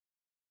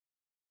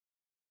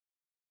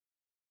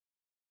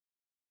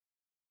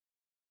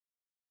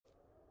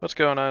What's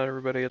going on,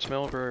 everybody? It's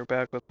Milbury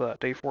back with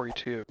day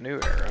 42 of New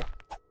Era.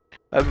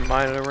 I've been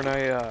mining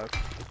overnight.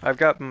 I've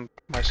gotten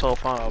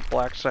myself on a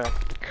black sack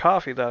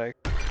coffee that I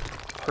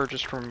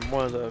purchased from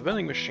one of the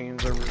vending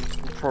machines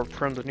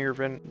from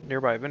the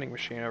nearby vending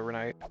machine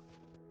overnight.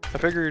 I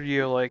figured,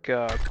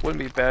 wouldn't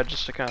be bad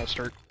just to kind of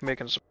start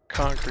making some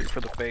concrete for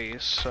the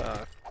base,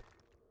 or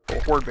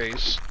Horde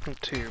base,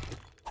 to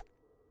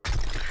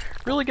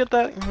really get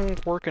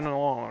that working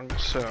along,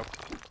 so...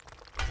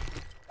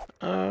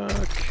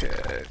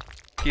 Okay.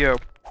 Yo.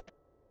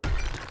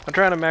 I'm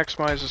trying to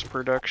maximize this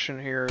production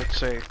here.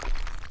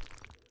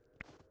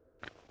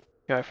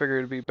 Yeah, I figured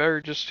it'd be better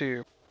just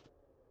to...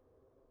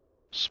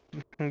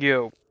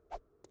 Yo.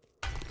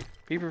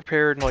 Be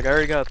prepared, and, I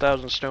already got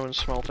 1,000 stone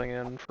smelting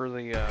in for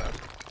the,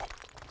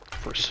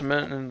 for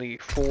cement in the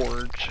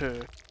forge,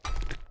 in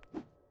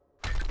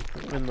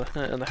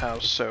the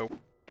house, so...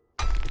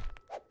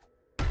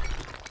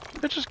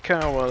 It's just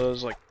kind of one of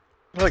those, like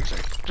I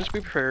say, just be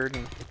prepared,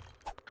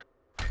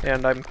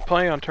 and I'm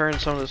planning on turning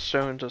some of this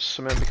stone into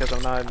cement because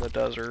I'm not in the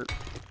desert.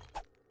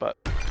 But,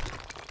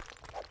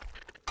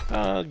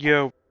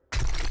 yo,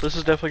 this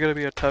is definitely going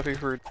to be a toughie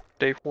for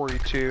day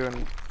 42,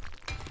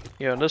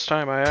 and this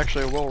time I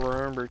actually will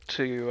remember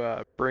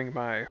to bring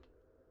my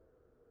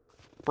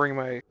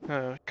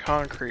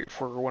concrete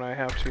for when I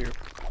have to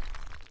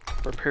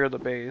repair the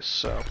base.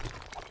 So,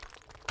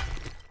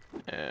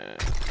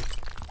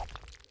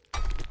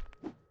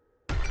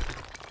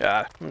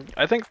 yeah,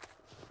 I think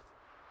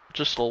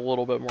just a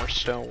little bit more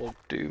stone will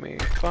do me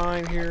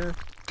fine here.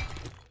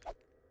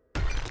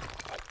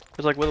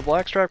 Because, with a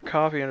blackstrap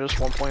coffee and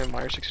just 1 point of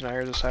minor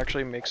 69, this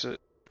actually makes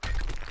it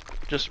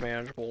just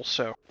manageable,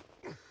 so...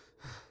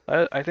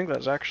 I think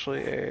that's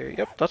actually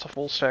yep, that's a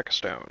full stack of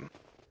stone.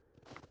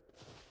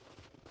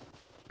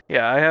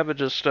 Yeah, I have it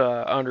just,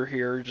 under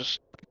here, just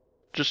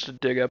to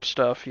dig up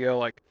stuff,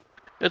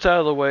 it's out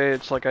of the way,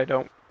 it's like I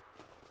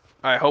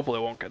hopefully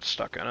won't get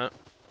stuck in it.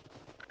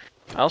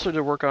 I also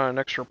did work on an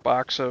extra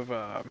box of,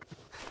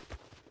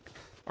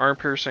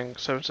 arm-piercing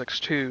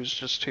 7.62s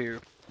just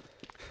to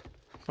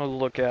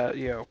look at,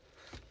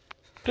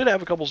 Did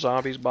have a couple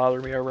zombies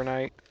bother me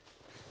overnight.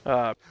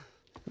 Not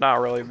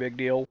really a big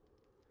deal.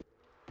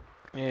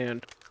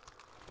 And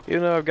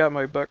even though I've got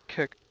my butt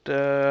kicked,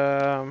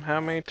 how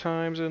many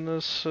times in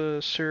this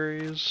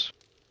series?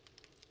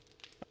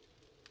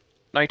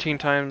 19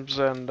 times,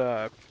 and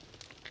I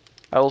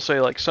will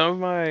say, some of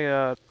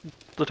my,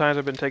 the times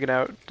I've been taken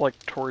out,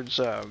 towards,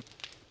 the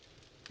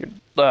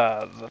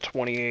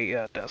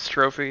 28 death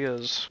trophy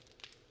is...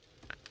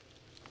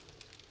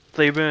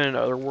 They've been in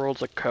other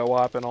worlds, like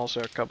co-op, and also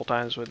a couple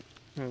times with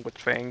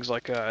Fangs,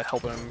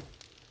 helping him,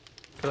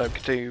 because I'd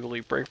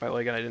continually break my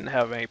leg and I didn't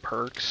have any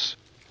perks.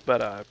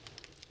 But,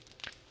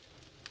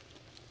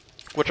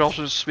 which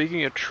also,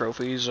 speaking of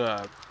trophies,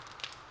 I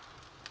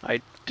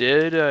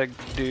did,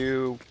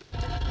 do,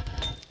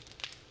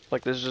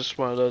 this is just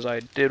one of those,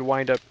 I did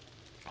wind up,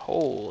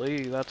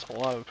 holy, that's a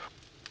lot of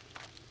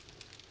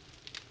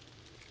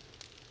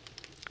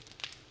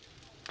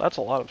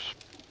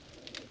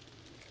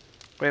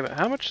wait a minute,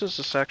 how much does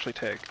this actually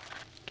take?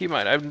 Keep in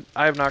mind,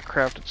 I have not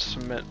crafted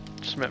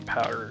cement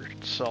powder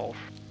itself.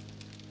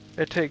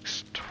 It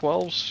takes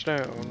 12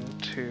 stone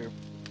to...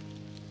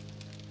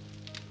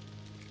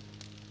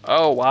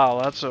 Oh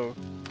wow, that's a...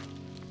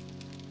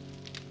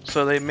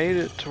 So they made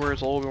it to where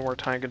it's a little bit more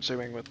time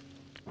consuming with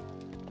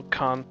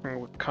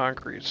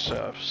concrete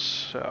stuff,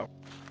 so...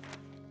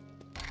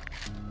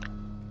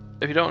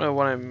 If you don't know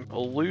what I'm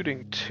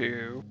alluding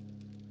to...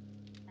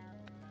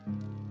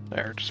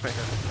 There, just make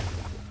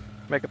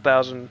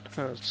 1,000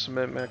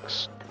 cement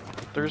mix.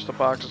 There's the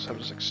box of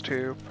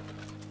 7.62.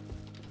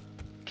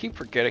 Keep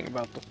forgetting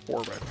about the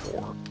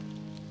 4x4.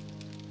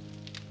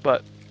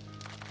 But,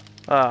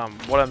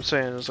 what I'm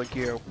saying is,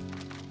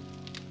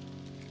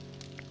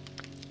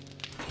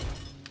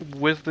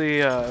 with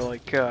the,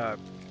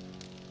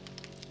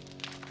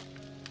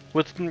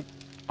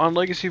 on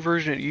Legacy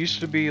version, it used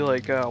to be,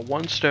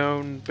 1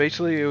 stone.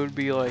 Basically, it would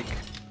be,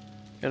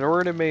 in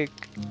order to make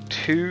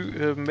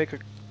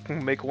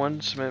make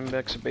 1 cement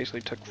mix, it basically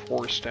took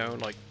 4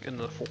 stone. In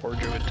the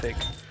forge, it would take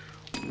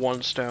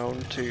 1 stone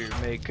to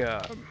make,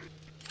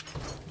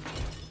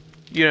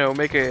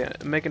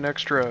 make an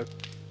extra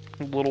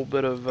little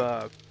bit of,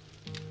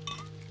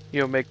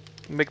 make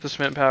the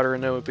cement powder,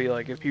 and then it would be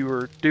if you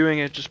were doing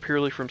it just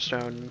purely from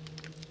stone,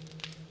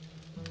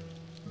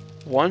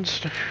 1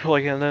 stone,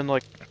 and then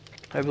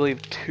I believe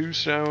 2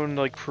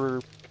 stone, for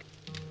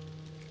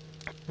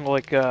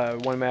when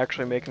I'm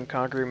actually making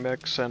concrete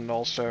mix, and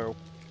also,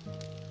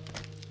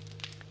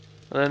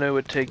 and then it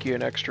would take you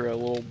an extra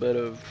little bit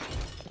of,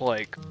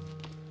 an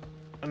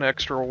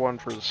extra 1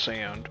 for the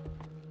sand.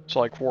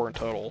 So 4 in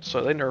total.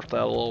 So they nerfed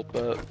that a little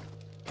bit.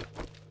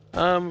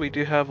 We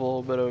do have a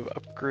little bit of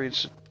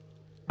upgrades.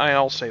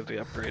 I'll save the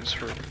upgrades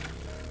for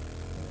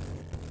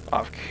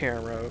off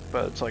camera,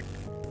 but it's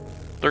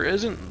there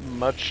isn't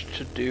much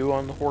to do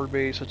on the Horde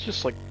base. It's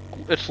just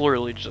it's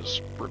literally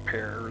just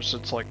repairs.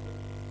 It's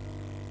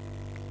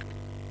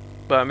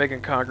but I'm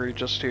making concrete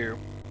just to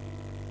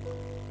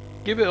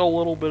give it a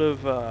little bit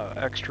of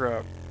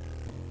extra,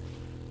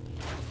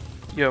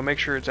 you know, make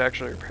sure it's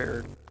actually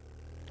repaired.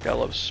 Gotta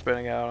love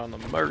spinning out on the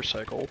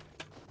motorcycle.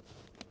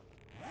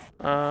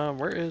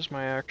 Where is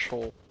my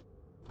actual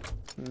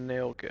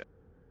nail kit?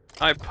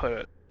 I put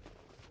it.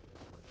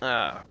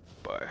 Ah,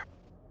 boy.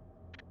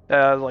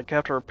 Like,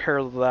 have to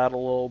repair that a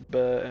little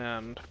bit,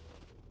 and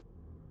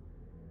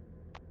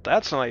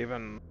that's not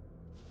even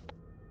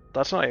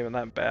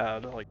that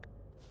bad. Like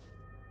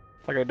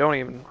I don't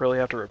even really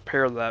have to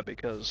repair that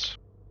because,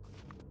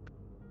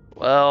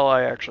 well,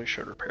 I actually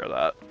should repair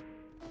that.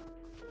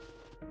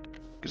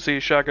 You can see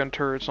shotgun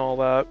turrets and all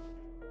that,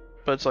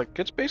 but it's like,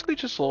 it's basically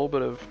just a little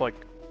bit of, like,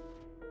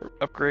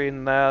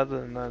 upgrading that,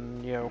 and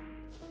then, you know,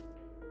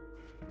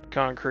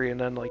 concrete, and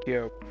then, like, you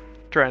know,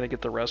 trying to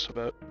get the rest of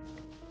it.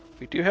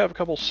 We do have a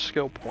couple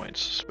skill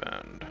points to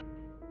spend.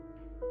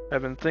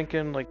 I've been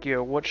thinking, like, you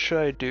know, what should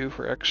I do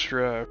for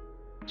extra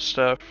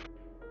stuff?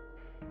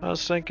 I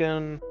was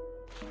thinking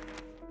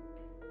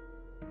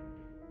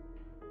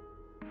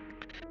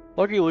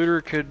Lucky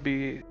Looter could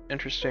be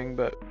interesting,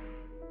 but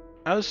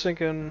I was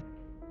thinking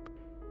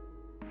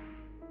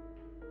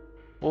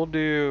we'll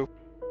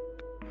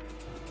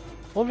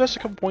invest a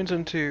couple points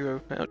into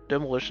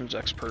Demolitions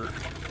Expert.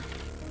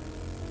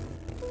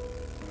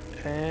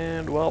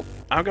 And, well,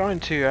 I'm going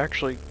to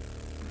actually,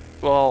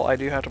 well, I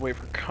do have to wait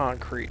for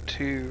concrete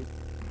to,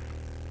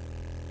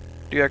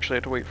 do actually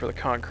have to wait for the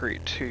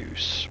concrete to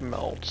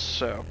smelt,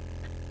 so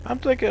I'm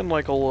thinking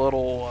like a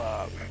little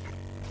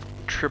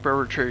trip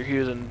over to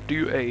here and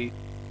do a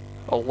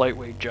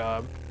lightweight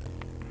job.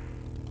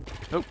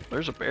 Oh,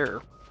 there's a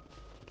bear.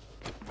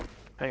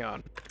 Hang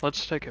on,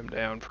 let's take him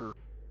down for...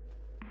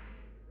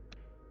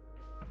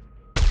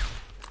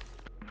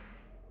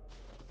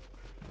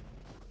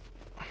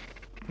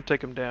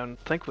 Take him down.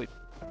 I think we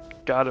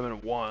got him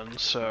in one,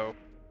 so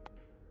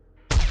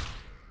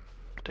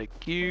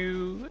take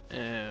you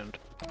and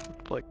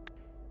like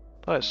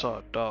I saw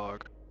a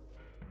dog.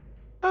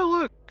 Oh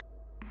look!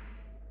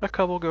 A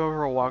couple go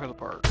for a walk in the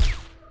park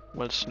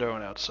when it's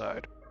snowing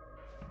outside.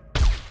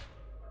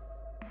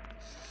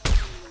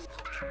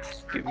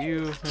 Give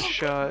you a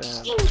shot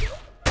and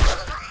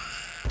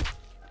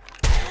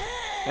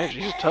man,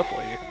 she's a tough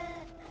lady.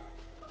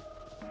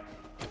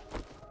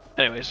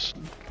 Anyways,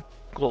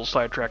 a little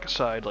sidetrack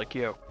aside, like,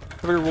 you know, I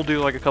figure we'll do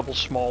like a couple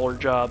smaller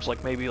jobs,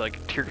 like maybe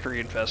like tier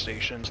 3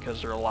 infestations,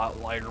 because they're a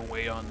lot lighter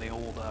weight on the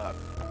old,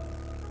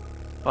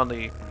 on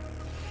the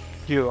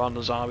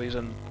zombies,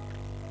 and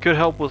could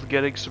help with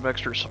getting some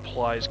extra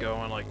supplies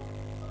going. Like,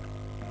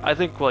 I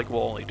think like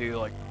we'll only do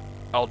like,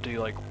 I'll do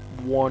like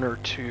 1 or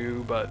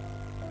 2, but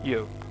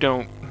you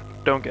know,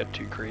 don't get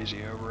too crazy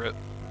over it.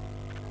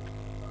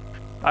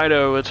 I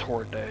know it's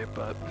Horde Day,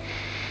 but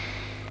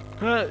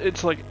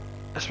it's like,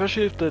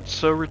 especially if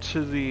it's over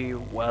to the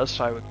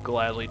west, I would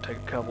gladly take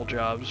a couple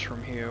jobs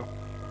from you.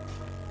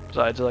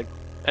 Besides, like,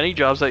 any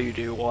jobs that you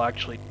do will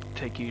actually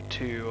take you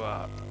to,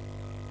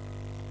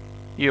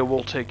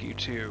 will take you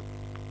to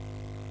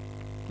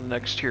the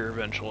next tier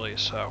eventually,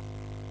 so.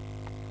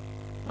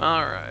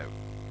 Alright.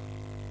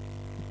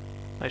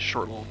 Nice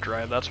short little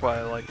drive, that's why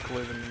I like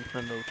living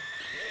in the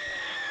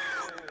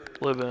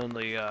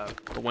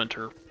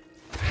winter.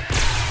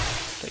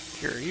 Take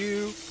care of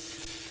you.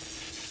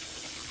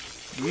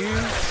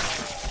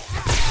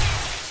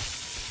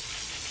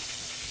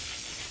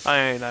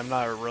 I mean, I'm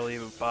not really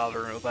even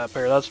bothering with that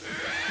bear.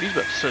 He's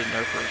been sitting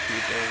there for a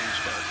few days,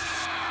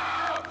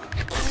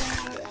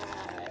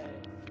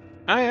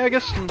 but I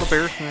guess the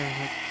bear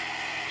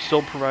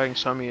still providing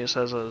some use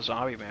as a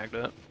zombie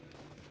magnet.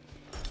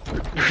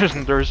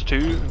 There's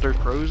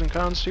pros and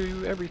cons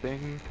to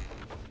everything.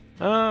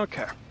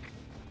 Okay.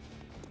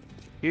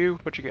 You,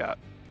 what you got?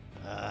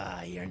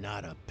 Ah, you're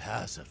not a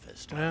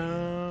pacifist, are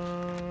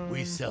you?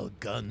 We sell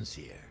guns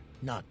here,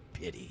 not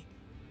pity.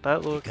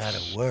 That looks... You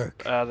gotta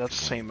work. That's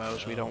the same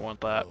as we don't want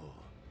that.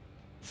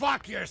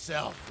 Fuck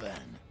yourself,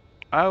 then.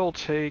 I will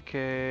take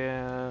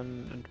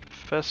an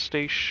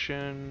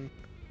infestation.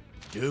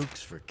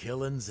 Dukes for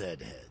killing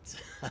Zedheads.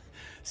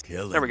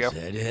 Killing there we go.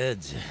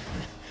 Zedheads.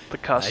 The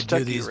I'd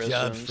do these Kosteki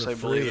jobs residence, for I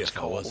believe free it's if I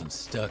called. wasn't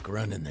stuck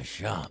running the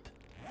shop.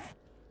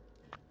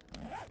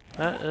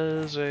 That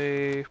is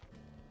a...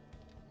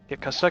 Yeah,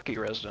 Kosteki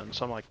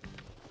residence. I'm like,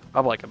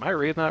 am I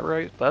reading that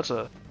right? That's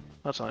an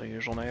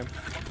unusual name.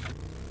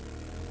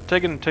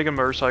 Taking a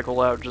motorcycle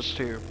out just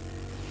to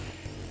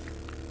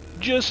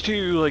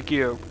like,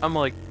 you know, I'm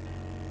like,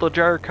 the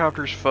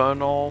gyrocopter's fun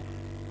and all,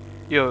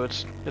 you know,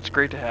 it's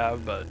great to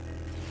have, but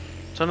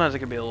sometimes it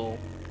can be a little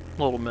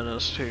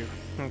menace to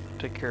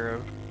take care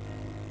of.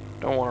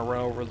 Don't want to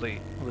run over the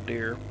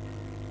deer.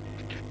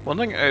 One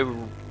thing I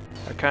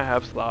kind of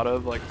have thought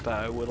of, like,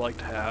 that I would like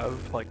to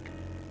have, like,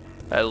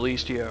 at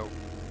least, you know,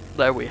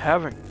 that we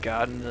haven't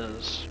gotten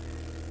is,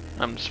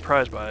 I'm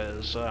surprised by,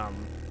 is,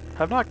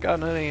 have not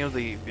gotten any of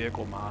the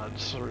vehicle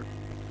mods, or,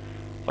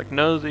 like,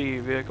 none of the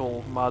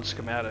vehicle mod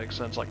schematics,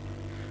 and it's like,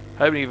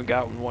 I haven't even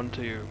gotten one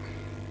to,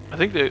 I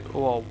think they,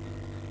 well,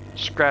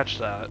 scratch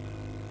that.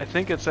 I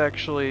think it's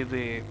actually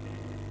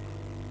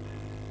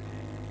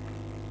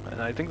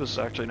And I think this is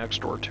actually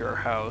next door to our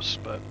house,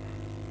 but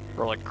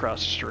or like across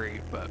the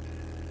street. But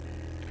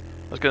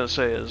I was gonna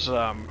say is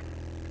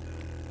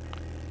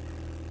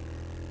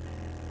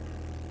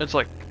it's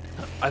like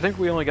I think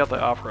we only got the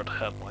off-road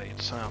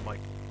headlights, and I'm like,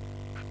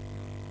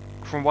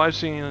 from what I've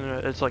seen,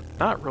 it's like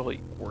not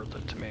really worth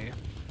it to me.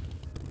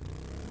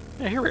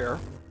 Yeah, here we are.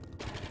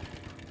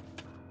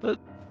 That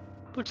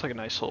looks like a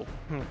nice little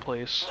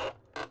place.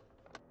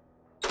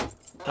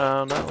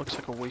 That looks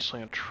like a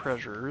wasteland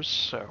treasures,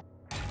 so.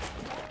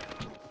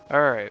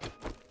 Alright.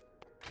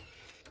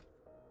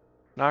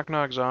 Knock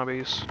knock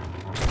zombies.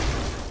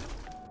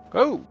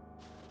 Oh!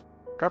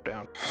 Drop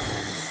down.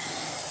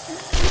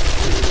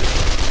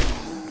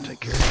 Take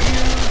care of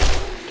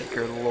you. Take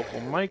care of the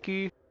local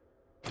Mikey.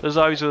 This is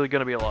obviously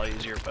going to be a lot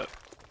easier, but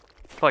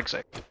like I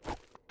say,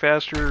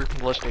 faster,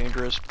 less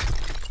dangerous.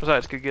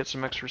 Besides, could get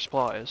some extra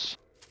supplies,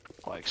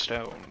 like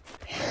stone.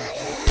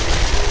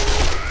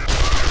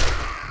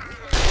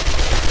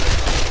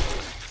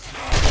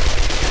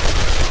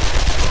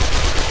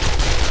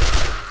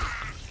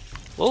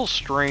 A little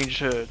strange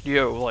to,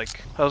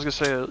 like, I was gonna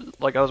say,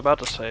 like, I was about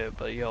to say it,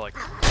 but, like,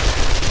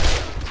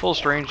 a little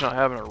strange not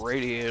having a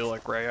radiator,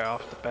 like, right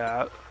off the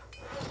bat.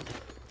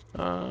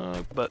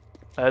 But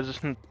I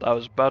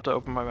was about to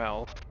open my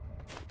mouth.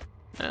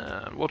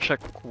 And we'll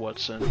check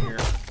what's in here.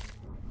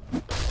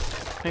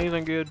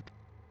 Anything good?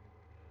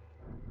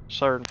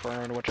 Siren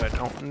Fern, which I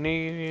don't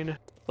need.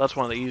 That's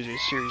one of the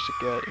easiest series to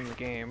get in the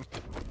game.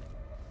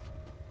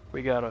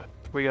 We got a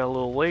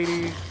little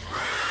lady.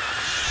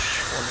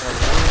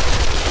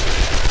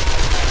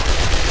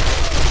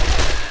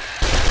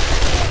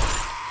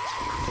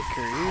 Take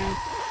care of you.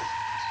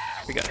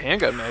 We got a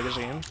handgun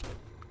magazine.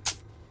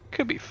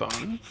 Could be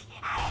fun.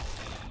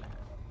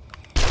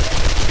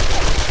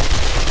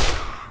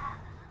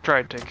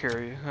 Try to take care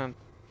of you and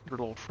your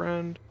little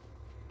friend.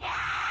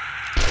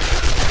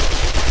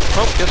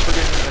 Oh, guess we're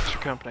getting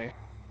extra company.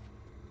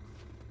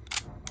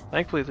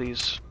 Thankfully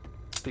these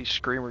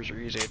screamers are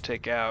easy to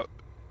take out.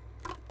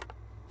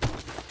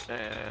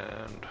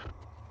 And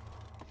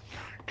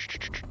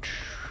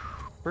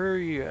where are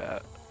you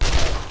at?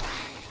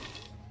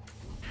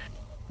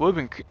 Would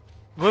have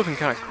been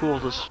kind of cool.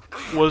 This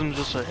wasn't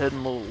just a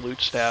hidden little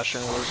loot stash,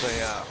 and it was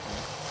a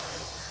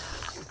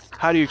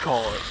how do you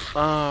call it?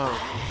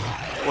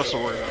 What's the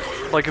word?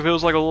 Like if it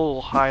was like a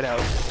little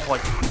hideout,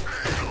 like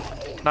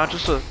not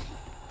just a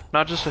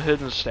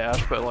hidden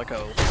stash, but like a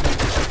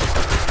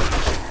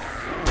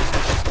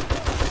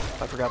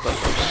I forgot that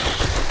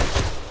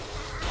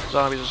first.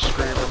 Zombies are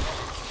screaming.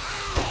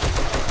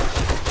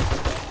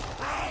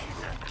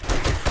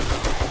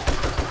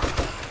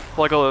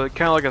 Like a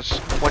kind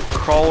of like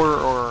crawler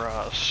or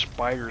a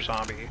spider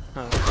zombie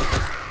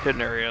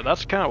hidden area.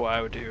 That's kind of what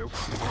I would do.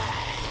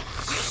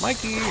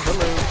 Mikey,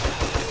 hello.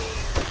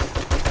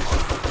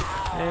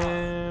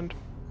 And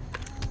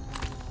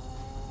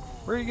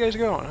where are you guys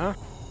going, huh?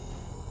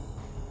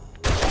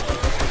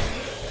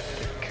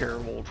 Take care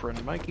of old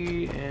friend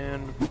Mikey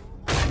and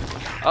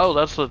oh,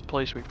 that's the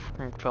place we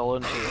fell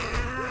into.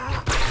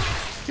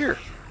 Here,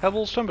 have a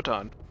little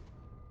stumbaton.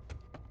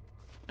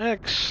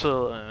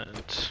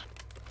 Excellent.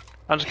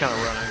 I'm just kind of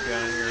running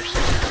down here. So.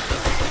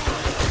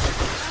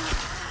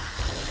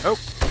 Oh.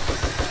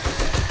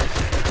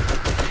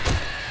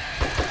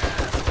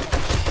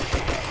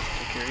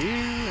 Take care of you.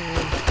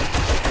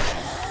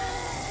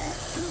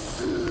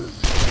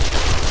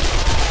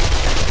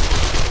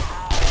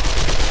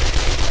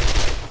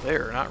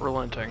 They're not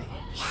relenting.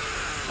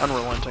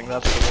 Unrelenting,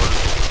 that's the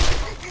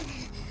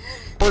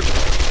word.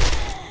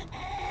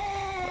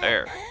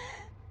 There.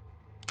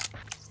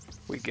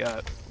 We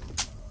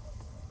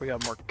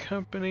got more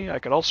company. I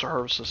could also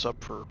harvest this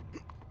up for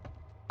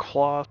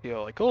cloth,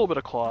 like a little bit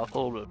of cloth, a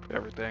little bit of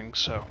everything,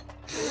 so.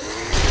 That's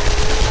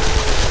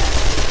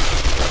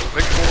a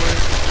big boy.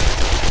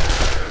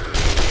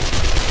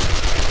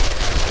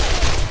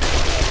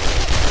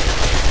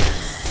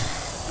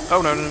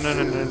 Oh, no.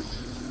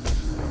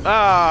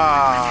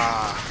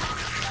 Ah!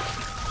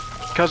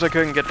 Because I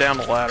couldn't get down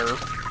the ladder.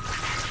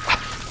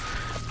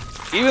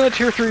 Even the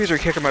tier 3s are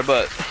kicking my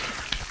butt.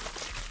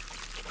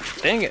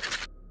 Dang it.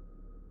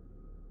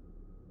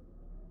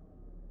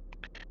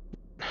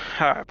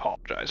 I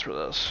apologize for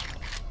this.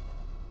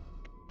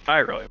 I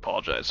really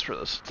apologize for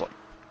this.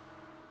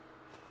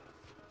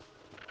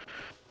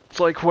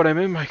 It's like when I'm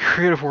in my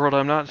creative world,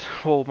 I'm not,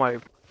 well,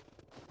 when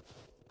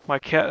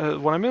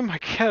I'm in my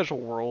casual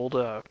world,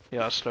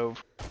 yeah,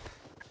 Stove,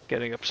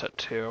 getting upset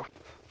too.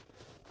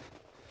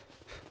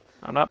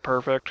 I'm not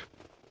perfect,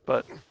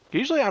 but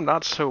usually I'm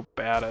not so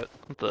bad at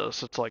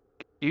this. It's like,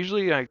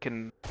 usually I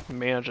can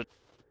manage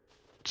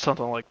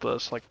something like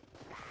this, like,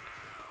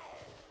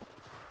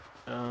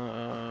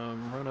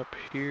 run up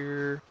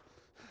here.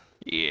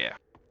 Yeah.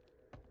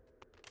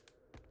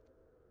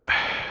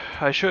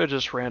 I should have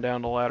just ran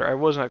down the ladder. I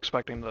wasn't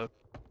expecting the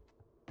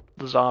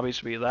zombies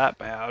to be that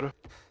bad.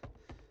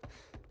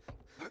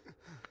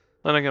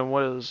 Then again,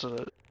 what is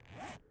it?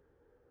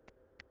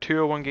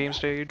 201 game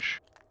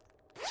stage?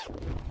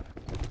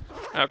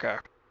 Okay.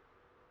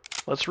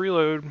 Let's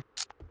reload.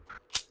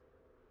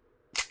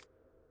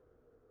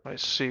 I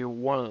see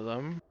one of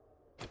them.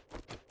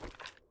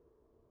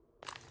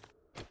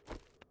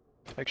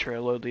 Make sure I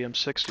load the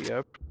M60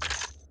 up.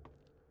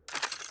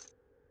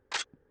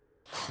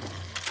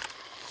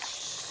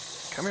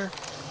 Come here.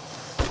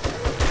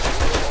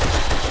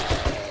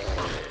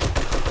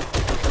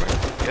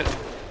 Get it.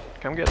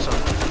 Come get some.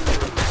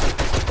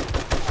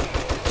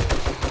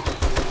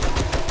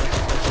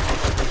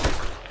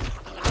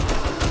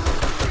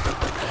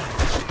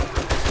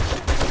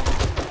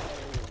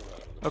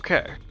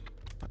 Okay.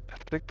 I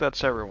think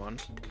that's everyone.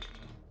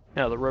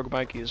 Yeah, the Rogue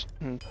Mikey is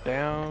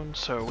down,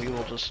 so we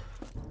will just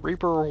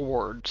reap our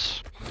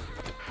rewards.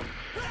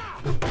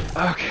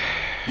 Okay.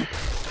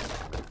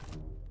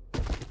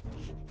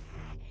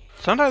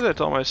 Sometimes I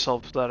tell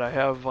myself that I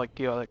have, like,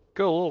 you know, like,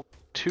 go a little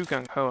too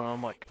gung-ho, and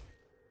I'm like,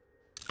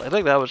 I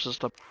think that was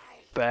just a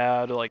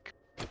bad, like,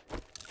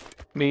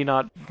 me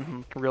not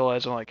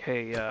realizing, like,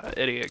 hey,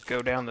 idiot,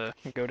 go down the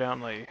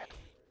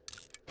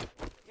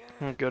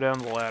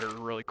ladder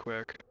really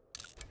quick.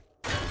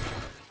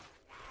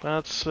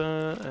 That's,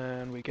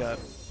 and we got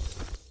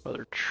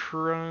other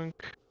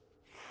trunk.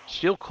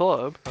 Steel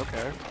club,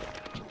 okay.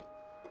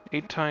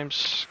 8 times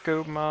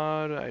scope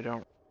mod, I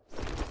don't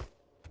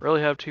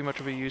really have too much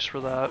of a use for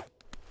that.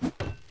 And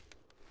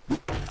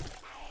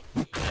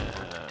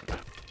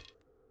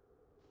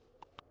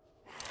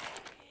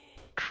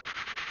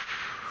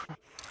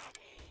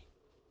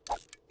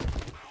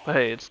but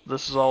hey,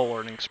 this is all a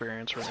learning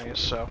experience for me,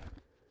 so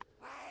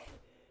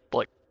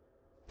like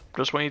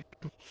just when you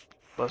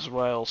that's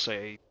what I'll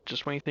say,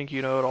 just when you think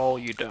you know it all,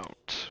 you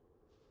don't.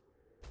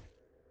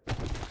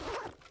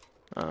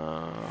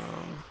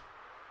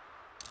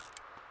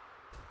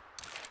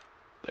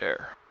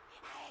 There.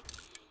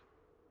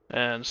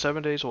 And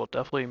 7 days will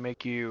definitely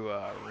make you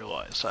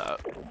realize that.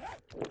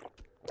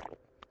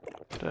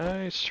 Did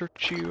I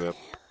search you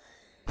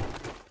up?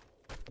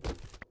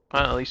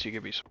 At least you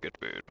give me some good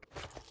food.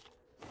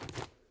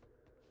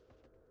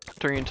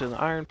 Turn you into the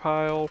iron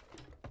pile.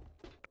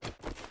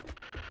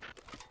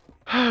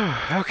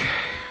 Okay.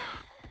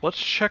 Let's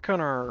check on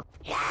our...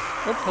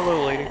 Oh,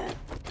 hello, lady.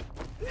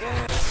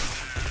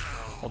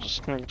 I'll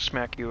just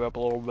smack you up a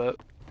little bit.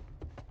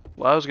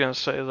 What I was gonna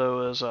say,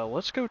 though, is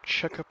let's go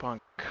check up on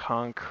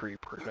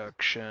concrete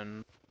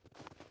production.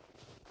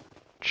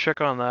 Check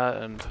on that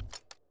and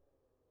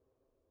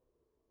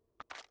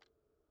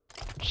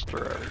just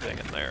throw everything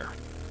in there.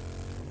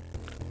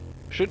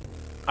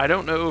 I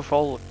don't know if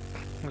all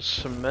the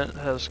cement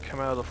has come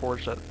out of the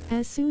forge yet.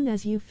 As soon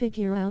as you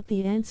figure out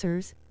the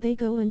answers, they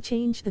go and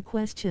change the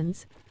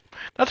questions.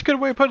 That's a good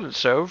way of putting it,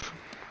 Stove.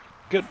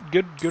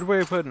 Good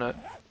way of putting it.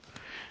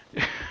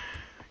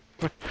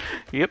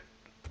 Yep.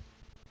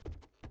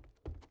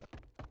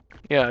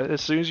 Yeah,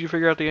 as soon as you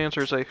figure out the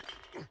answers,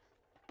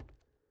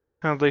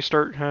 they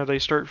start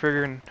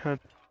figuring.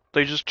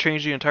 They just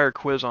change the entire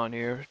quiz on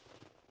you.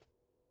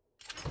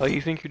 Like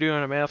you think you're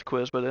doing a math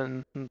quiz, but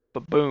then,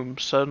 boom!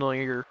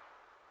 Suddenly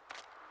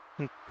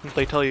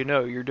they tell you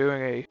no, you're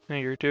doing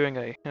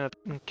a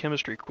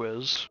chemistry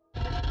quiz.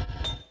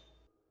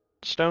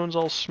 Stone's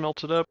all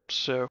smelted up,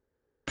 so.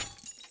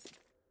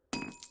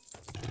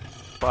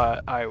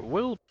 What I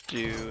will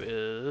do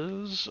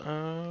is,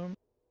 are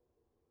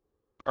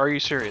you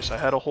serious? I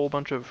had a whole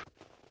bunch of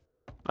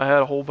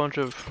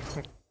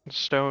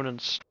stone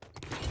and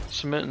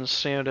cement and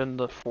sand in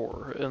the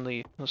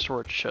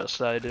storage chest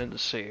that I didn't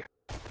see.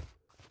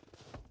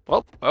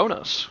 Well,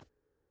 bonus.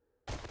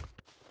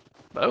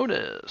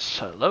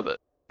 Bonus. I love it.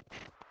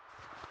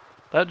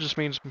 That just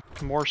means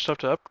more stuff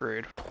to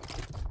upgrade.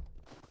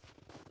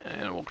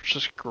 And we'll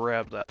just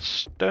grab that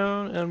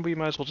stone, and we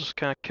might as well just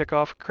kind of kick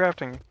off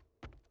crafting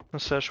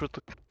session with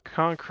the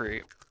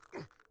concrete.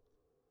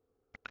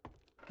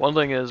 One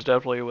thing is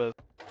definitely with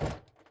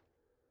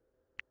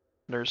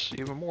there's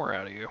even more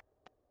out of you.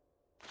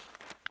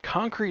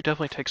 Concrete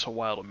definitely takes a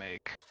while to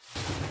make.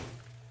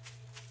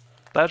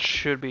 That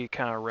should be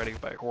kind of ready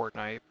by Horde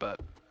night, but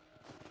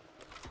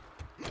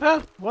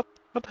what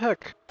the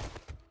heck?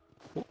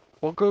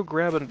 We'll go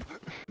grab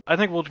I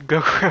think we'll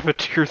go grab a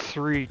tier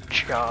 3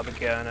 job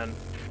again and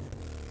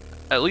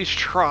at least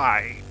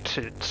try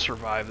to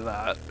survive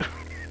that.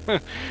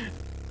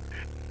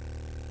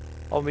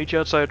 I'll meet you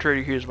outside of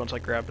Trader Hughes once I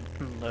grab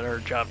our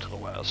job to the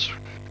west.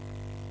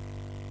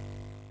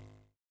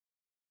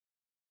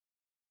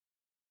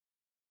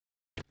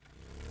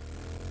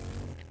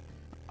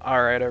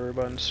 Alright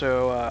everyone,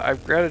 so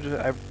I've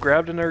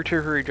grabbed another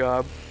tier 3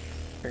 job.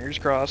 Fingers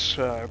crossed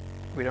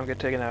we don't get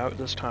taken out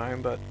this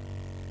time, but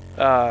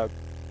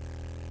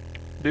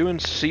doing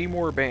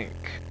Seymour Bank.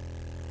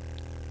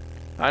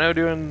 I know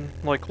doing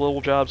like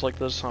little jobs like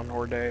this on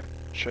Horde Day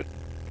should.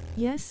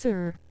 Yes,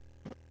 sir.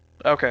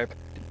 Okay.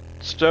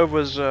 Stove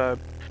was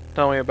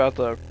telling me about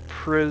the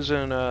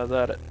prison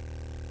that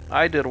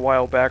I did a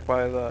while back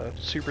by the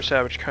Super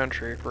Savage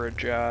Country for a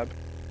job.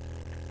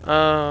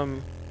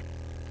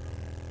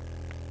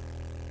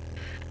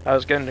 I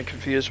was getting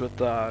confused with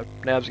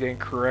Navigating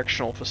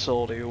Correctional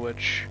Facility,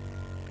 which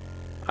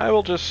I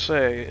will just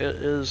say it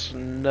is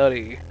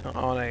nutty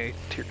on a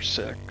tier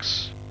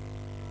 6.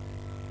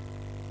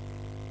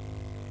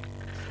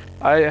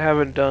 I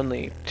haven't done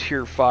the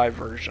tier 5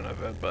 version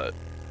of it, but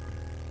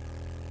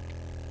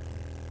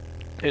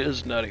it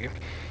is nutty.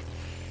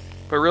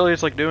 But really,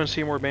 it's like doing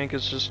Seymour Bank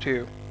is just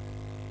to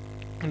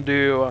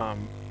do,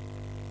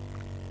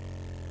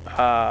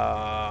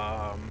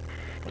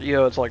 you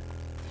know, it's like,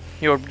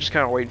 you know, just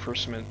kind of waiting for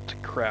cement to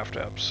craft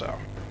up, so.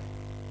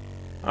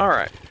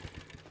 Alright.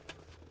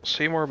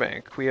 Seymour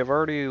Bank. We have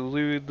already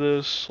looted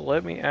this.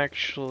 Let me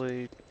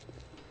actually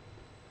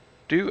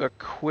do a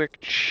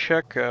quick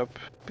checkup,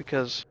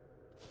 because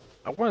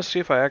I want to see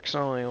if I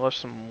accidentally left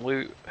some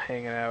loot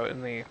hanging out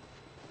in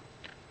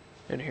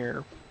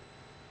here.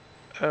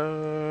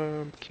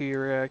 Key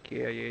rack,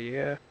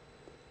 yeah.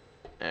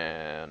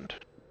 And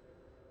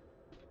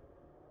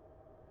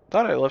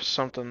thought I left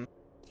something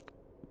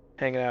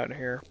hanging out in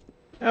here.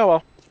 Oh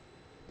well.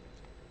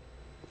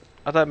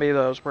 I thought maybe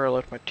that was where I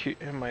left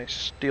my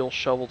steel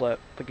shovel that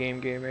the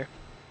game gave me.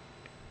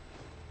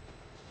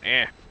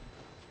 Eh.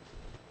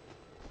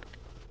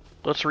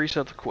 Let's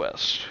reset the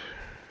quest.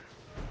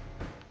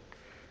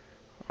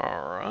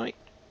 Alright.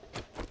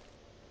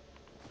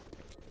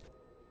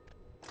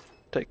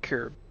 Take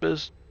care of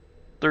business.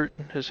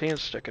 His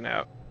hand's sticking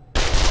out.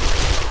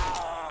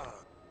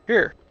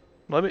 Here,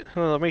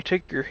 let me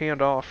take your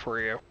hand off for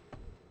you.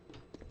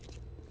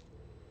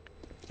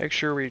 Make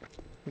sure we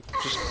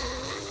just...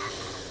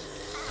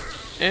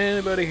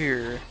 Anybody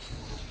here?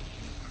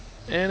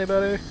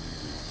 Anybody?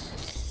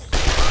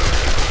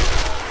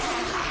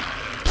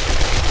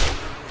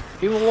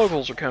 Even the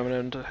locals are coming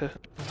in to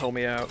help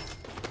me out.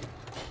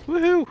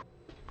 Woohoo!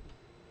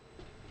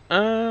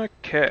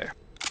 Okay.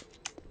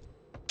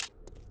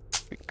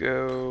 We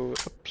go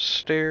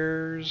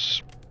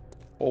upstairs.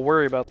 We'll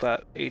worry about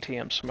that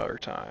ATM some other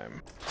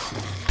time.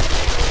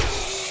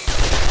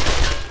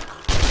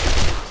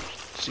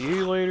 See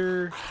you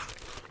later.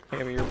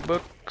 Hand me your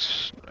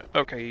books.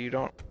 Okay, you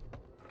don't.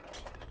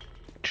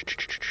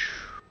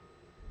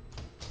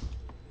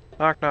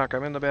 Knock knock,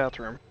 I'm in the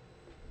bathroom.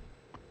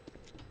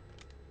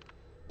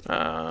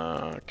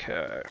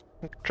 Okay.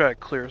 Try to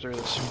clear through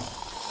this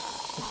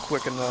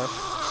quick enough.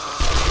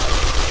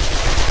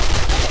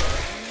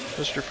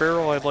 Mr.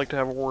 Farrell, I'd like to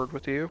have a word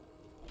with you.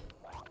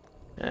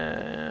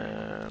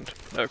 And...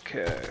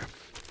 okay.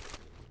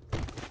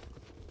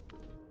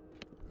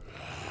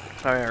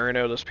 I already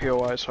know this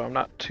POI, so I'm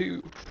not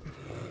too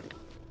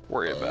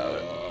worried about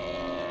it.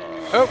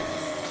 Oh!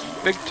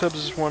 Big Tubbs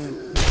is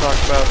one to talk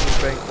about his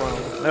bank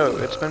loan. No,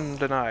 it's been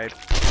denied.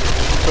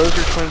 Those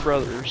are twin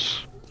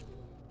brothers.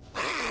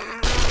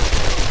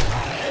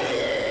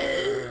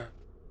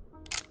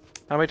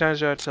 How many times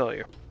did I tell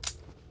you?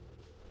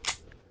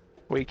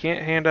 We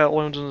can't hand out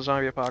loans in the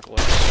zombie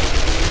apocalypse.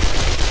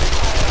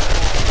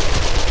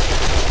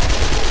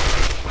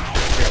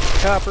 Grab the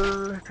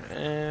copper,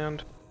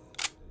 and...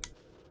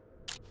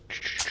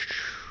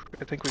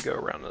 I think we go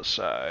around this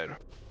side.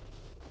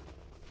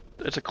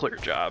 It's a clear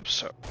job,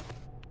 so...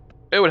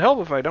 It would help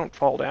if I don't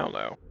fall down,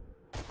 though.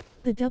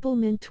 The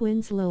Doublemint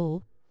twins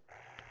lol.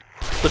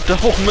 The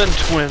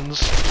Doublemint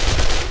twins!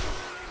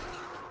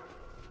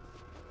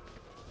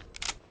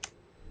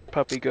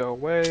 Puppy, go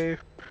away.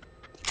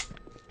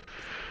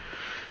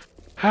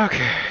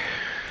 Okay.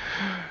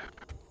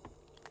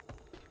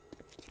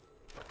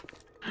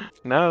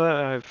 Now that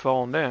I've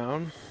fallen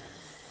down...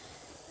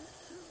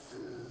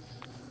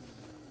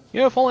 You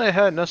know, if only I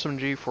had an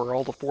SMG for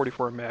all the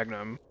 44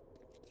 Magnum.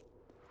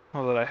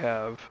 All that I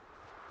have.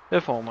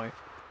 If only.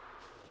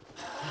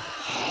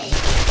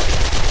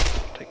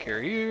 Take care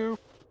of you.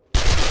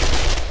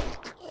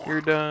 You're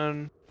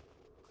done.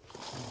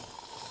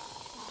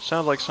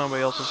 Sounds like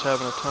somebody else is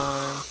having a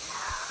time.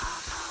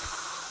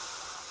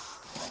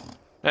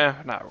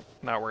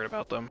 Not worried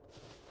about them.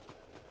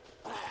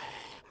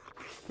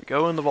 We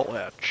go in the vault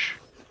hatch.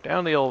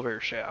 Down the elevator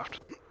shaft.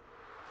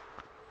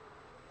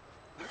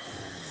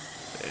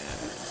 And,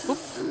 whoop.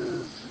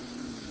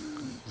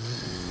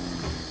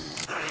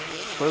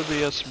 Load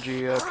the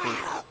SMG up.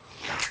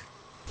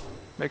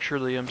 Make sure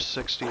the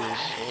M60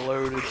 is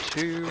loaded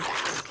too,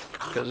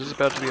 because it's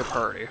about to be a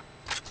party.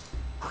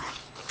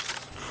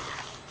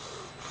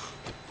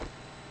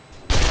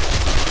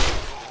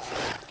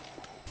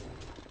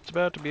 It's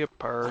about to be a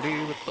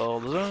party with all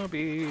the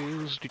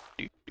zombies. Do,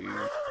 do, do.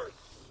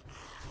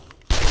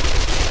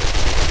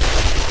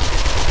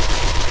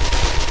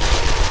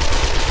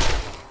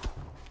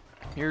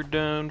 You're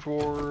done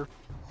for.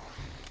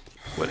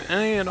 Would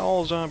any and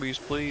all zombies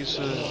please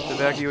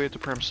evacuate the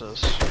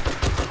premises?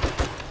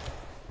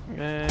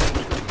 And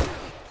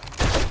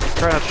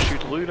try not to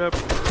shoot the loot up.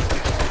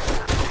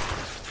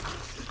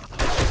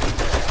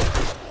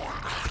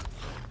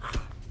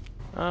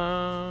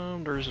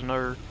 There's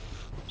another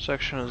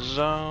section of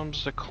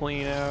zombies to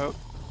clean out.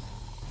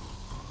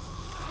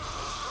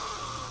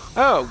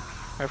 Oh,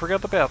 I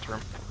forgot the bathroom.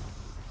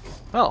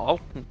 Well,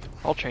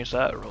 I'll change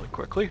that really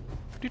quickly.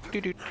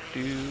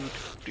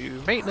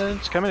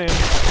 Maintenance coming in.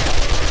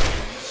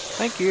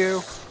 Thank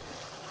you.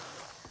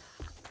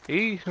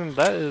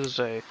 That is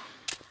a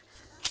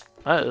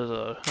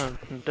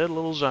dead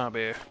little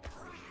zombie.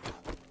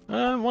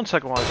 1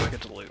 second while I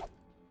get to loot.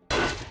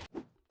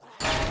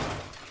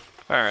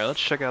 Alright,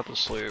 let's check out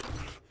this loot.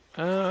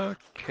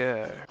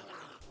 Okay.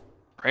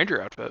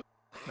 Ranger outfit.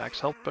 Max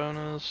health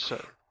bonus.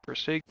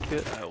 First aid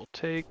kit, I will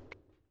take.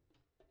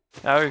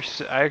 I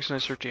accidentally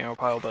searched the ammo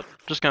pile, but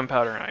just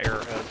gunpowder and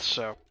arrowheads,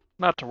 so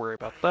not to worry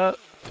about that.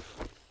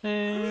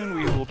 And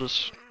we will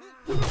just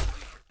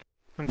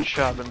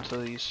chop into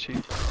these two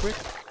quick.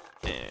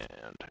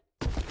 And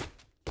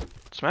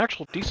some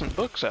actual decent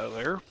books out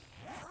there.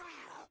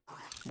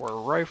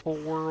 More rifle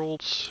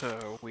world,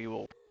 so we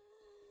will.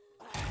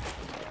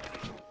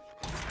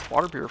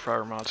 Water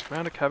purifier mod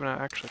schematic, haven't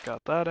actually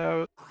got that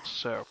out,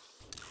 so.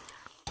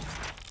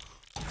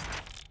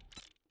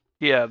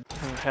 Yeah,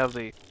 have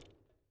the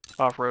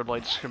off-road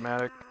light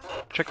schematic.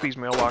 Check these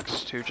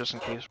mailboxes too, just in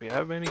case we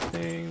have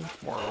anything.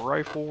 More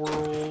rifle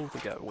world, we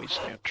got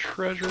wasteland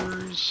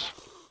treasures.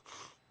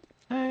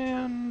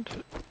 And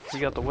we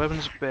got the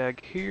weapons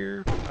bag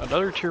here.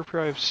 Another tier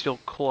 5 steel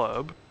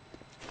club.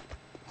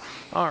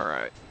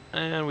 Alright,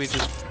 and we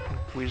just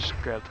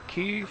grab the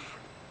key.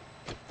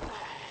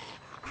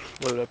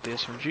 Load up the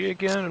SMG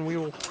again, and we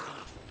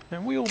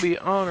will be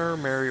on our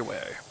merry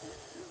way.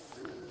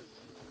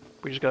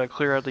 We just gotta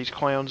clear out these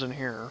clowns in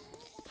here.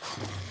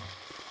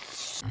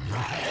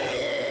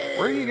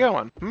 Where are you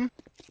going? Hmm?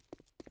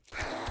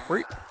 Where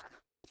you...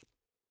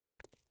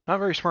 Not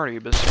very smart of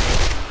you, but...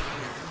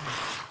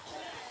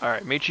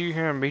 Alright, meet you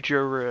here and meet you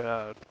over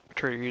at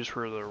Trader Hughes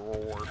for the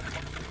reward.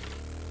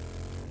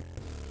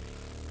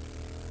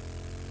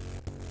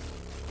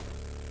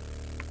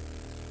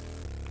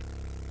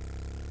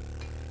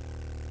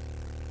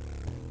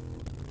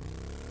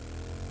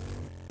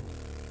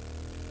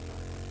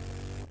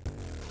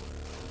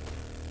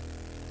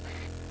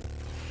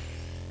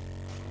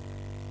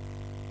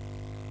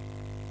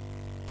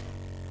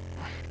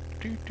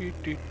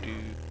 Do.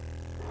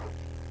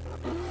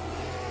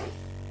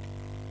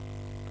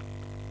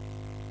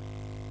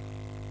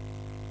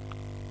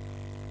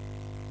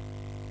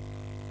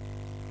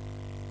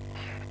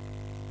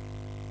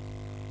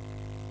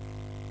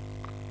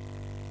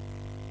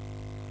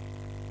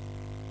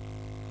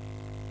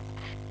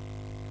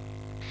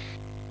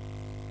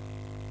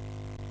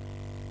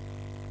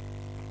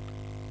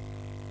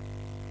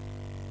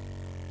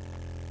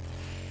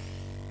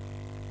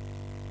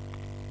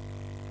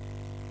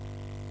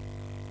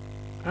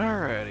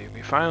 Alrighty,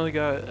 we finally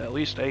got at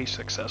least a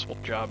successful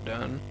job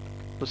done.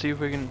 Let's see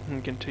if we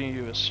can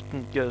continue to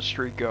get a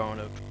streak going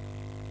of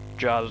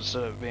jobs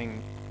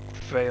being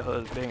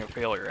a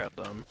failure at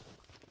them.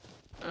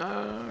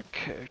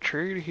 Okay,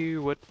 Trader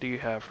Hugh, what do you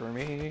have for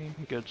me,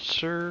 good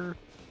sir?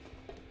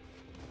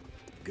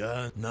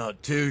 Gun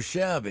not too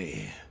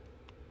shabby.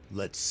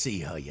 Let's see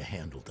how you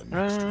handle the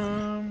next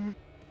one.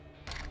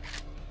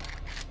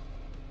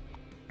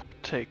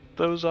 Take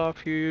those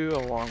off you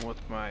along with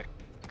my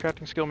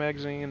crafting skill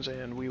magazines,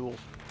 and we will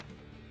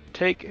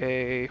take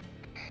a...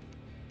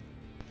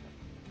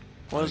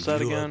 What is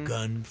that again? A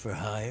gun for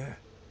hire?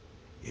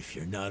 If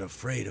you're not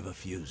afraid of a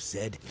few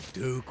Zed,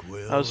 Duke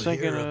will I was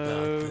thinking hear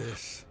about of...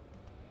 this.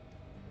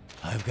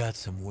 I've got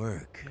some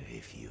work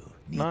if you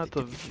need Not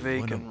the if you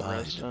wanna vacant buy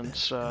the residence,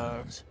 best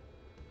guns.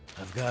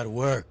 I've got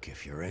work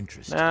if you're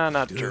interested. Nah,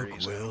 not Duke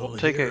dirty. will We'll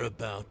take hear a...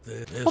 about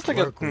this. We'll take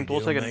an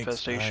makes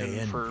infestation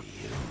I for envy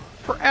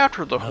you.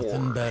 after the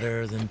Nothing Horde.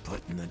 better than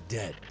putting the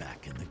dead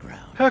back in the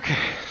ground. Okay,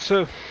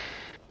 so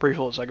brief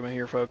little segment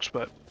here, folks,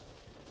 but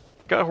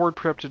got Horde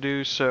prep to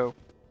do, so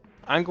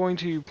I'm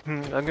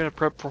gonna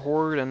prep for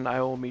Horde, and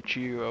I will meet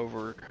you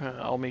over.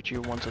 I'll meet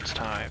you once it's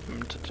time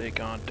to take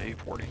on day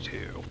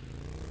 42.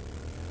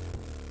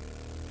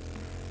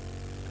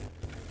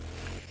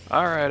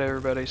 Alright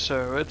everybody,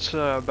 so it's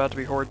about to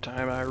be Horde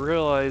time. I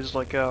realized,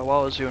 like, while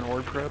I was doing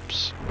Horde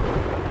preps,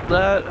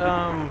 that,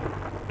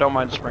 don't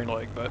mind the spring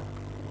leg, but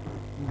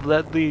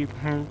that the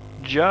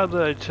job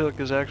that I took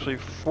is actually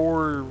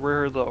for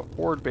where the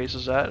Horde base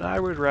is at, and I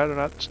would rather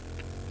not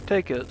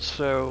take it,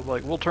 so,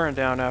 like, we'll turn it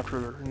down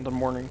after the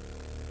morning,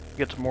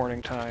 get to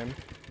morning time,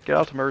 get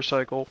out the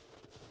motorcycle,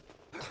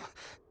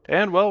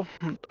 and, well,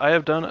 I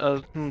have done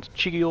a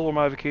cheeky little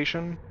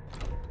modification.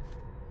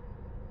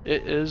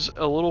 It is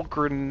a little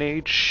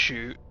grenade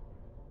shoot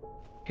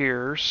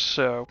here,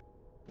 so...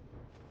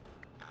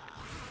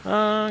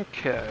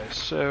 Okay,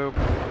 so...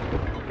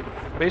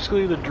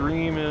 Basically the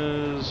dream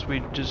is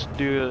we just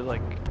do it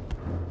like...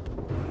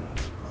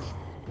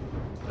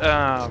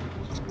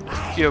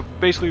 you know,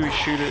 basically we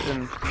shoot it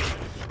in,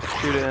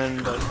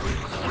 but...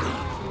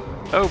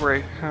 Oh,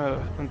 great.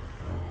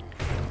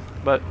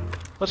 But,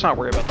 let's not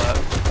worry about that.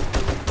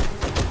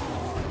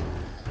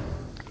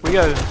 We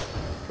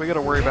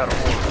gotta worry about it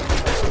more.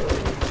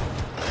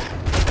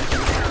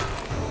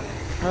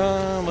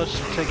 Let's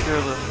take care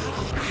of you.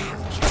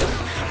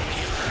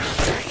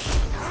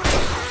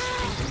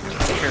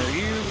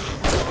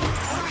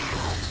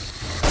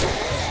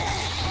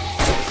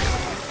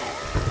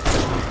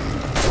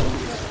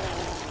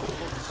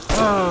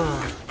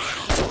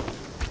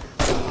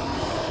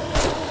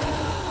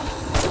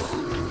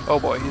 Oh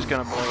boy, he's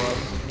gonna blow up.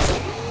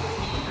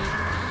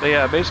 But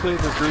yeah, basically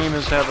the dream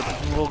is to have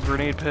a little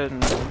grenade pit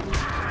and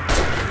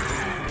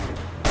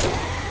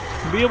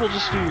be able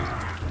just to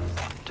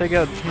take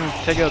out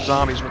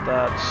zombies with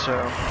that. So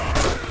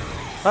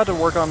I had to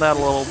work on that a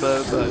little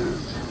bit, but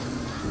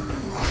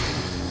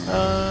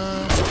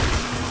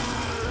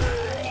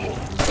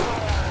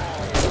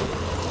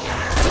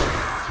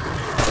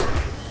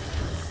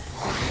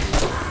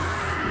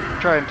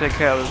try and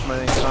take out as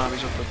many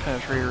zombies with the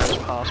penetrator as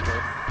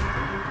possible.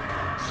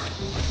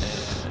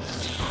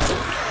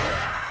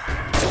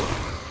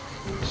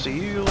 And see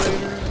you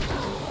later.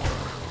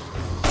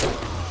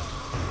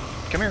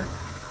 Come here.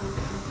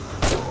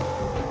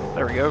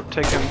 There we go.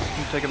 Take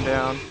him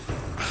down.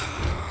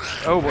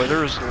 Oh boy,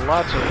 there's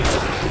lots of.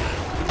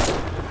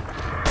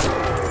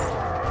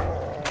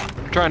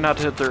 Trying not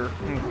to hit their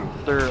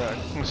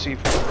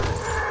C4.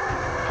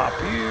 Pop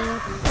you.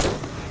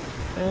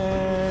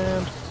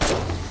 And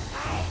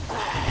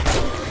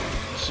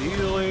see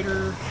you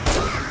later.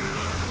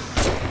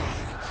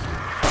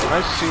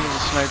 Nice to see what the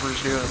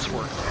sniper's doing its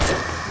work.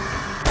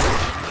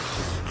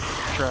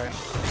 Try.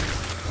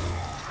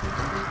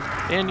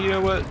 And you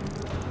know what?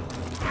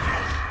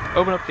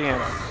 Open up the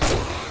ammo.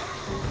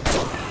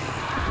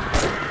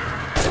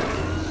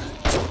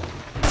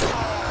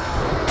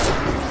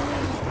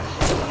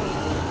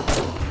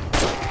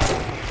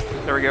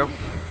 There we go.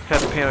 Had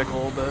to panic a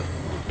little bit.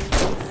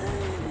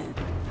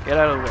 Get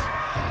out of the way.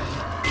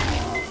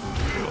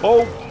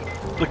 Oh!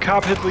 The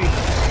cop hit me.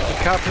 The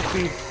cop hit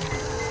me.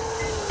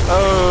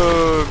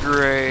 Oh,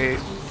 great.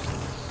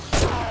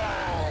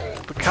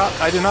 The cop.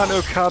 I did not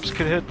know cops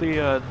could hit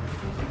the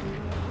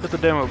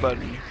demo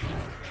button.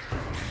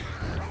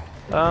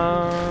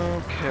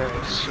 Okay,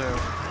 so.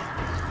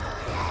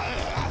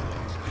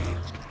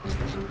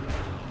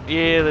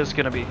 Yeah, there's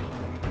gonna be.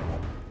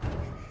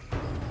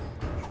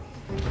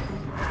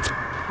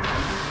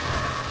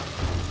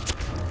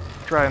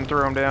 Try and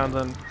throw him down,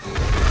 then.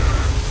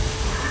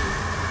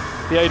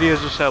 The idea is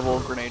just have a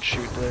little grenade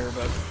shoot there,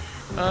 but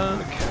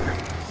okay.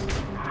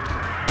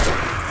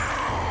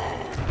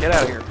 Get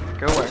out of here.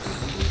 Go away.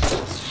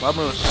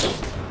 Vamos.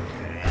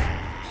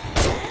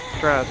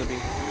 Try to be.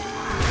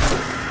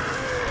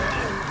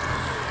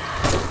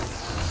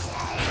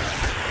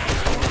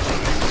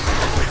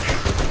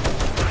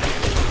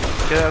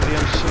 Get out of the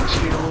M60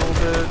 a little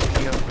bit.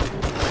 Yep.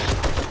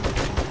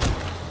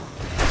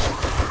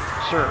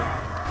 Sir,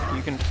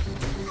 you can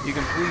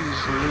please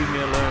leave me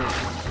alone.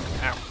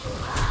 Ow.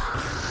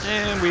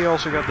 And we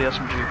also got the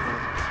SMG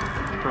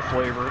for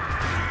flavor.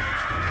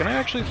 Can I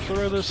actually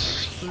throw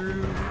this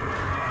through?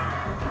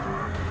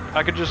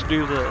 I could just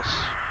do this.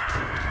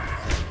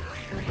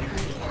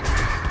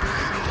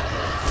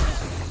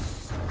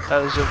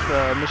 As if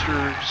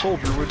Mr.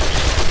 Soldier would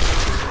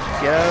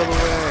get out of the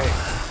way.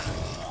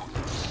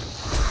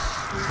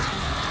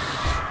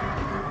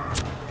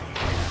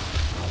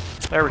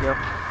 There we go.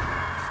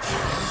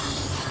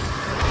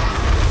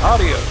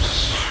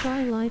 Adios.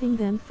 Try lighting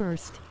them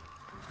first.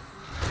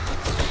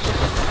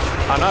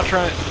 I'm not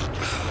trying.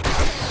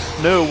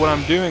 No, what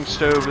I'm doing,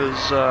 Stove,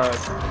 is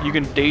you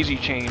can daisy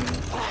chain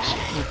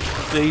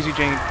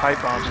pipe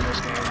bombs in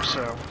this game.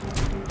 So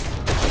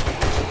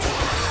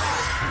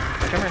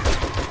come here.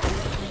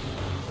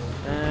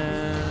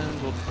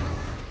 And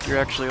you're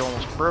actually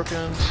almost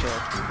broken. So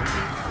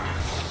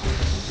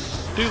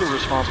do the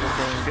responsible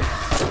thing.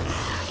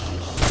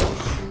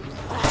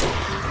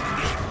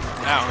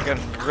 Ow, I'm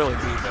getting really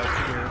beat up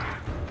here.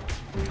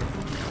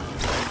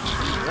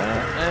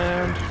 That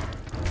and.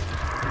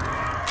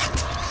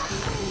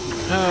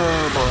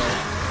 Oh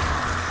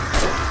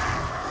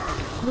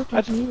boy. Look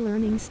at me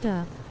learning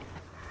stuff.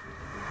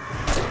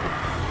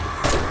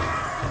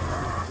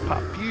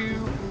 Pop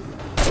you.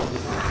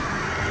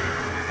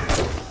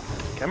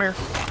 Come here.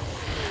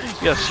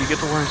 Yes, you get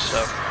to learn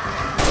stuff.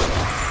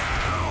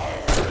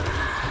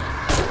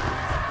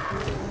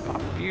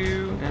 Pop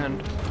you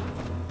and.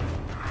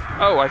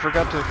 Oh, I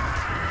forgot to.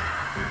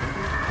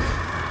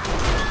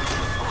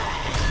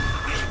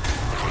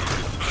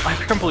 I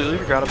completely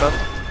forgot about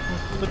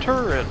the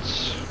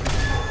turrets.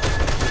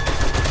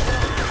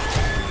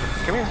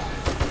 Come here.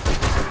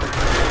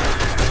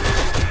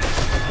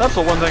 That's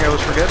the one thing I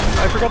was forgetting.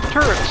 I forgot the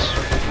turrets.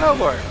 Oh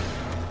boy.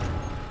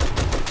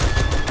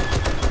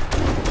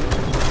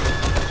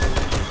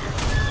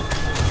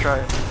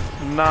 Try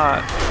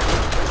not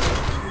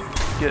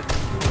get.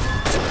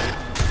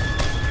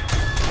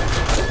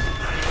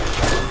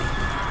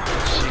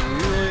 See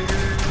you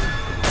later.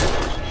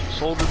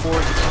 Soldier boy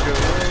gets to go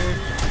away.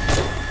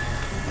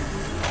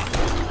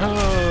 Oh.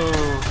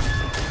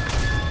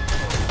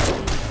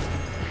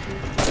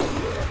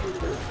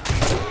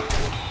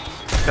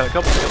 Got a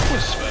couple skills to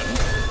spend.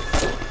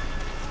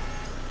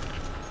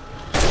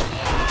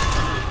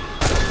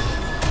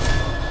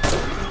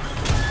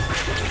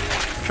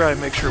 Try and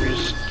make sure we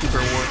just keep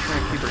our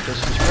keep our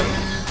distance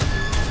running.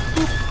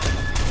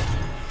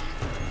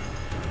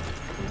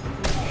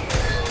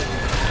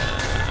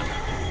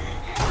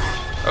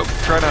 Oh,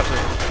 try not to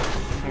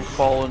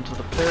fall into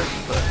the pit,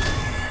 but.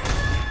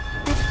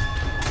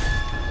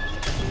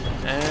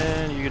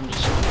 And you can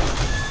just.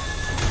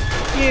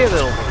 Yeah,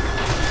 that'll work.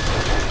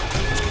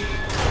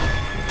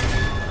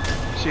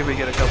 See if we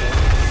get a couple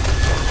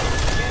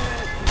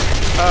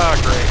Ah,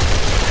 great.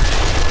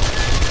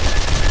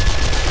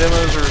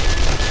 Demos are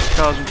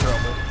causing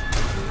trouble.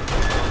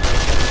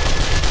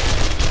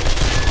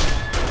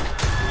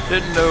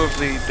 Didn't know if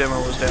the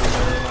demo was down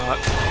there or not.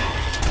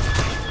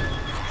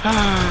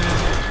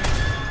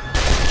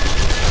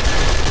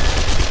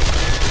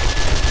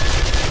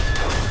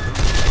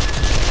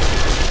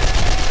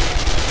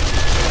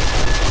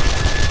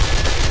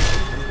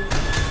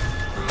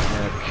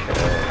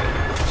 Okay,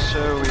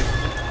 so we...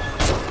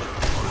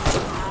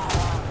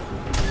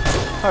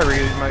 Hi,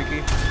 Reed,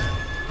 Mikey.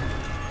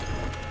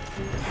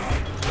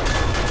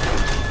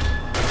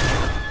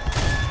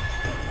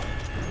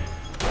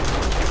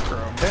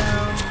 Throw him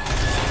down.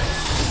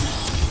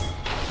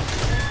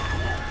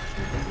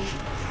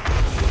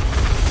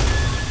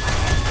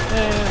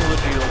 And we'll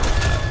deal with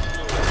that.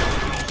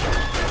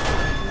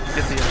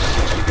 Get the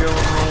F60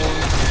 going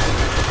rolling.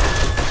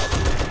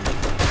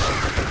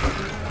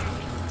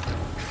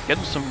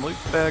 Getting some loot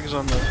bags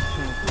on the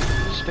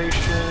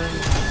station.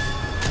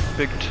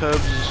 Big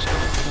tubs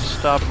is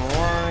stopping the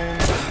line.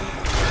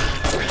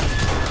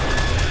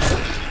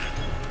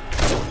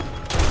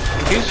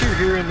 In case you're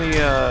hearing the,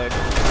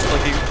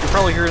 like you're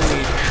probably hearing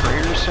the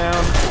trader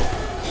sound,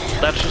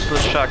 that's just the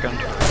shotgun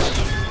turrets.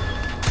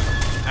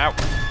 Ow.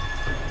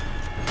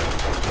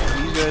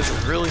 These guys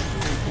are really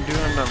doing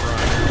a number on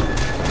it.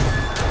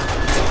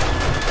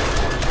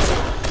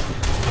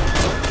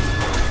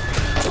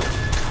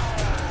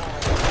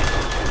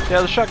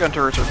 Yeah, the shotgun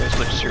turrets are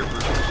basically just here for...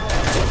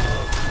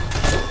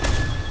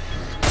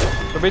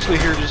 They're basically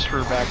here just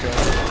for backup.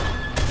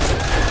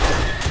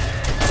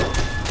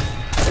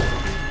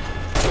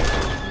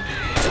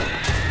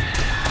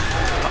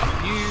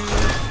 Pop you.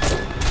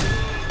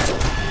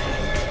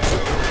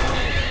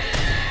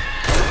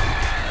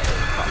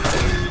 Pop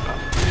you, pop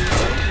you.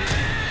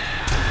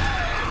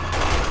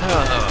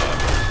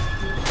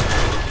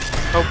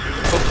 Hope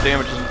the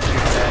damage isn't too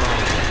bad.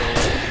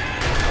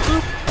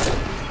 Boop.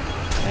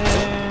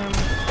 And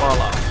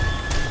voila.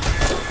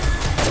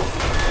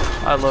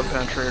 I love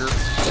Penetrator.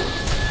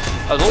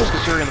 I was always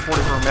considering the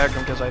 44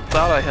 Magnum because I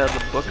thought I had the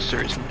book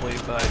series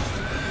complete, but I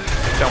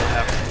don't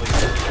have it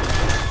complete.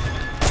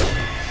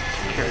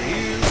 Carry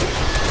you.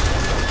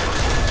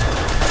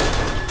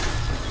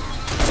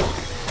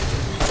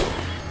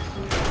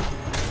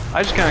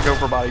 I just kind of go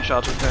for body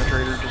shots with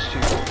Penetrator just to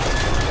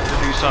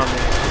reduce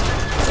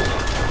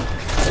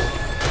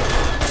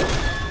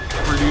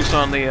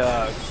on the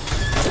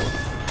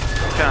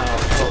kind of,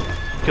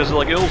 because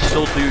like it'll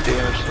still do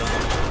damage to them.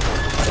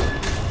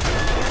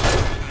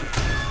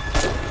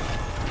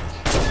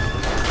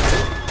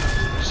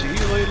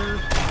 Later.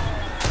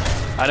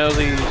 I know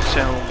the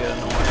sound will get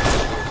annoying,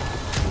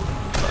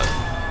 but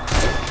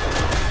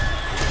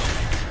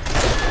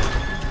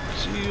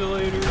see you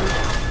later.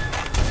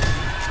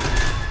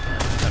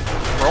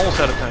 We're almost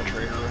out of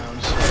penetrator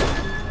rounds.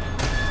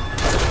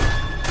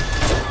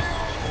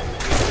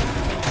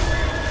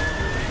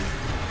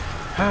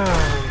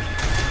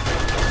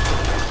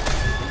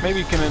 Maybe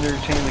you can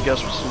entertain the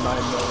guests with some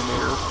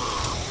 9mm.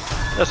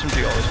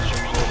 SMG always is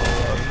usually a little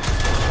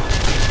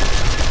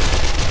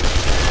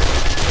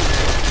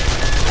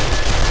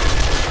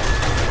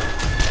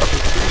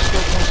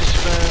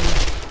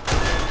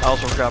I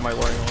also forgot my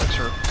learning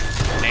elixir.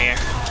 Nah.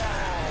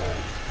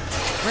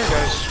 Come here,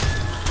 guys.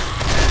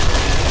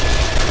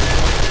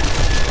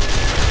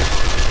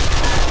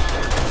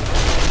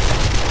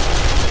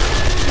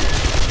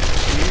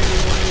 See you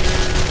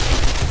later.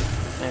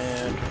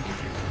 And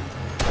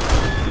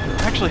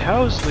actually,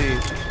 how is the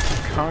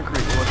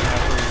concrete looking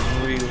after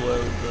we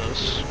reload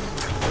this?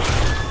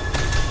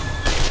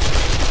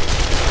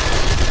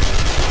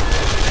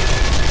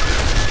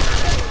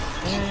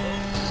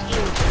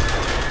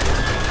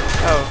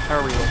 Oh, how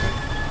are we looking?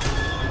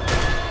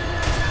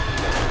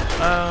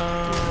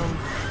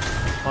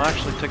 I'll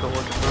actually take a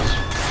look at this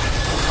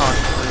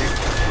concrete.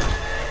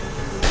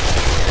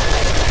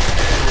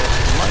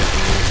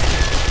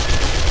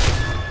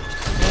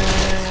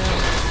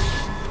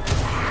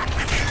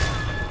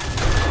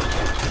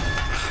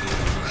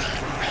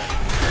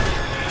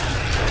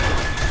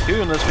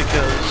 Doing this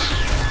because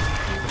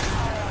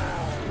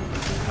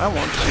I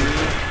want to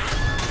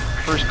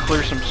first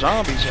clear some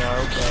zombies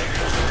out, but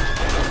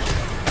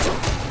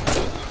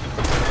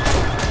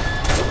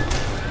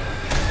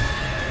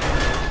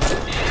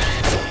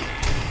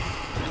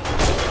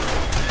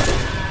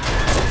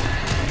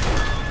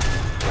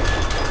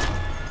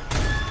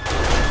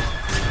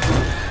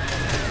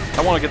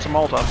I want to get some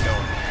Molotovs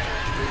going.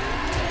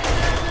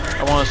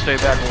 I want to stay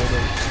back a little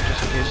bit,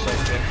 just in case I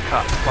get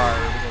caught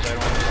fire, because I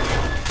don't want to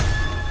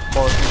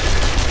buzz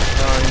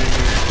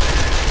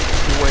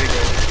the way to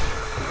go.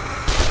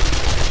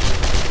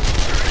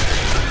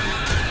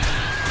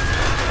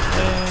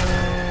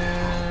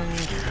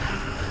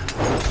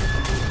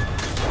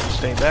 And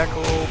stay back a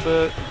little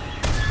bit.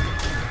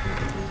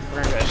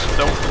 Alright guys,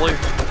 don't play.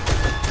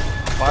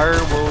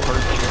 Fire will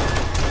hurt you.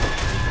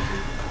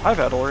 I've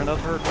had to learn not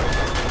to hurt me.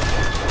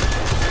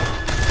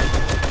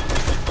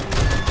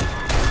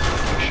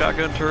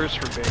 Shotgun turrets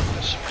for being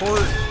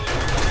support,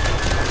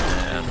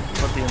 and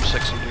put let the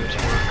M60 do its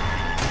work.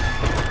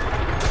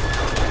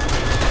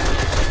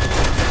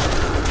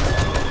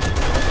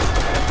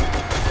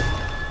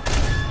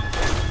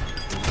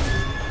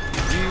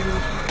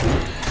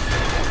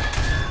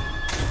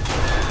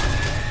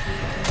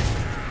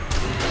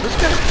 Is this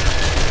guy?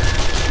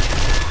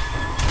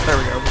 There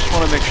we go. Just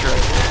want to make sure I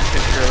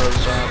take care of those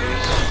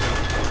zombies.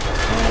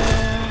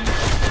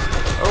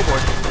 Oh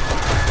boy.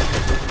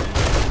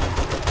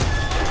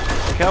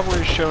 The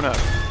cavalry's shown up.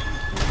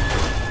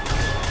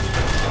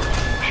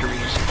 Make sure we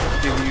just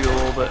give you a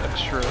little bit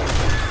extra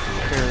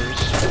pairs.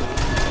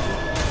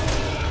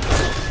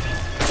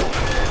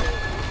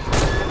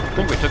 I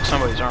think we took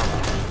somebody's arm off.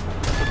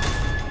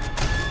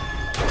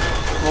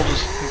 We'll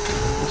just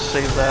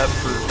save that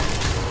for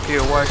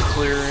POI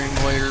clearing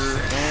later,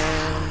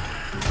 and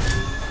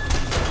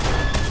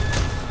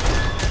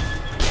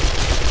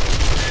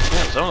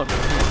yeah, some of them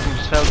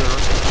just have their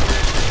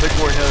big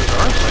boy has their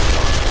arms like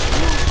on.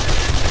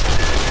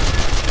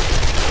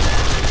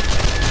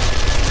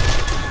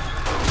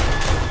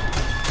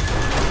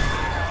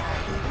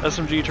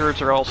 SMG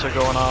turrets are also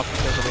going off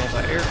because of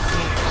anti-air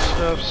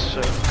stuff,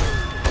 so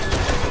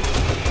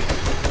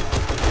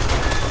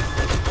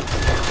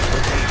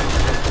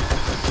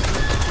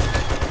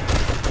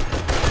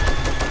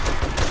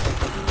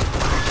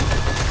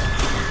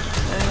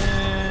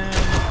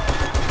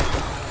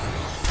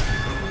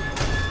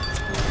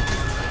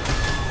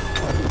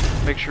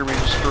make sure we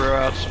just throw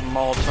out some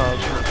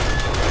Molotovs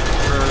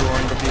for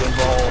everyone to be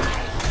involved.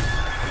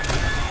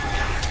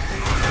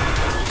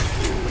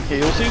 Yeah,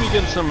 you'll see me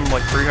getting some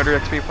like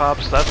 300 XP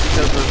pops. That's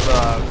because of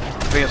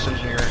advanced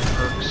engineering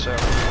perks. So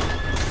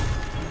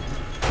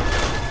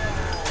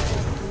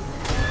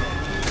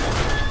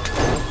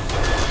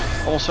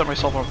almost set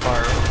myself on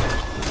fire.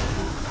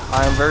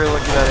 I am very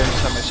lucky that I didn't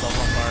set myself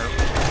on fire.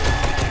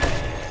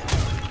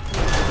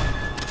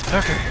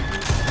 Okay,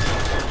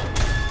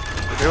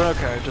 we're doing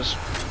okay. Just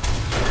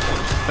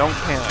don't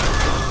panic.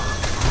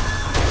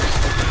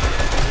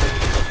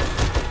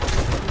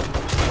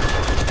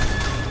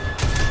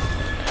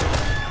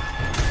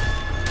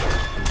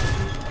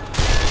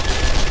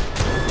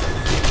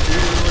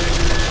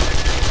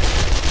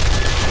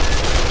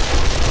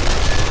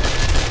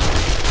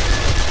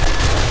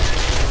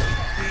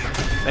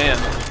 Man,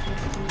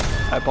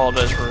 I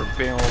apologize for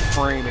being a little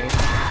framey.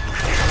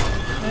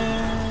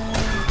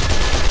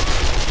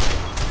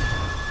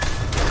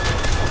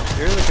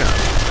 Here they come.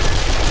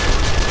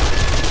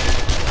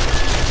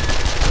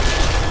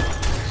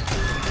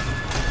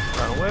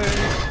 Run away.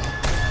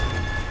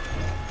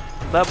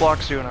 That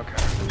block's doing okay.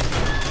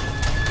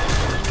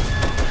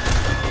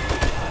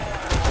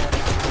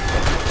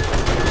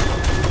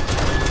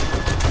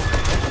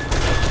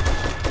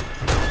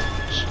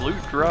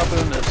 Loot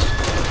dropping, it's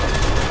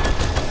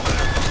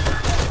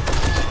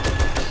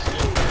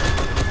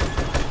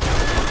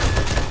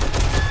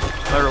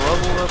better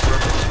level up, we're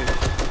up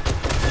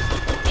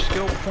to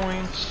skill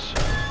points.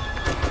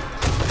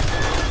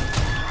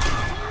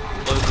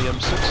 Load the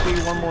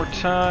M60 one more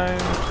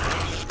time.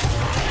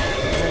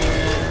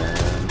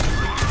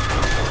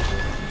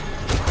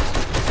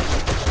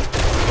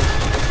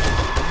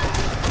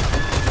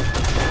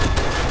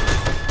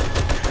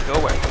 And go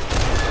away.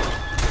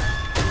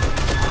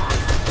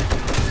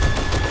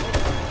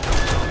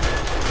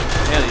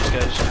 Yeah, these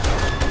guys.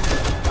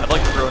 I'd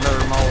like to throw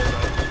another Molotov.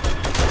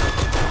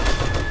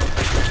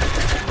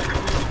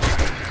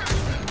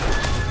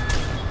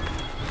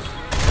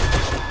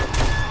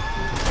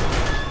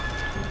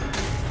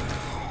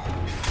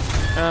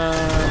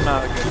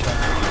 Not a good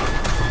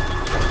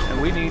time. And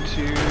we need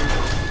to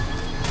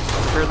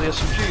repair the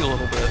SMG a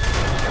little bit.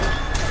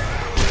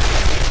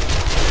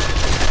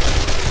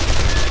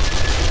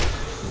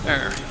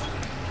 There.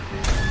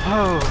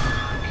 Oh, okay.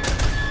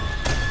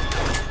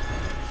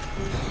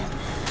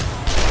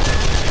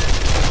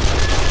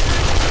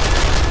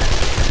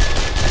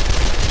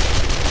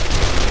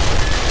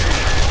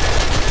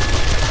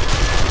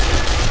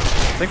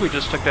 I think we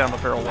just took down the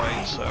barrel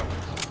white, so.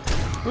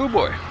 Oh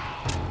boy.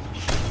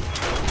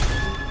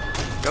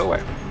 Go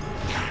away.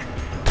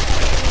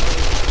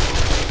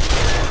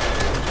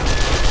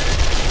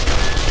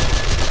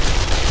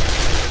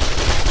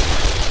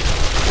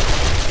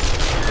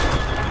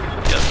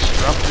 Yes,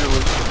 drop your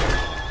loot.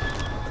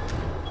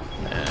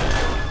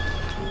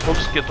 And we'll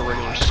just get the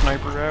regular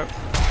sniper out.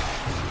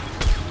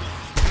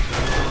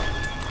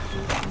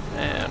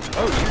 And,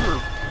 oh,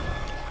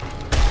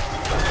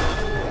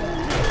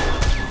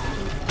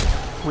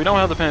 we don't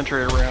have the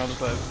penetrator rounds,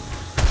 but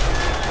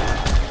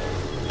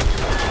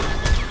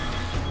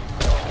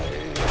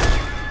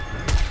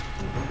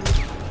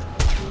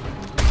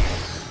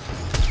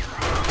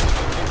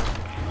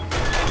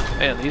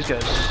man, these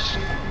guys.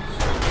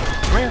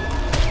 Come here.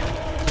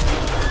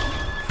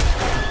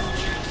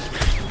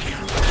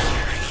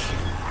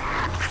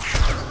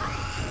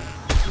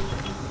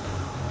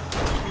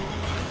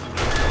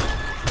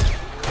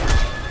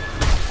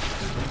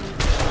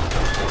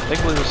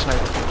 Thankfully, the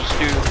sniper can just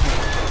do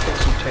hit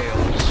some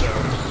tails, so.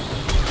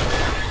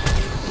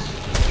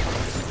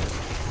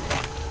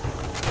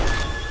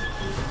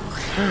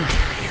 There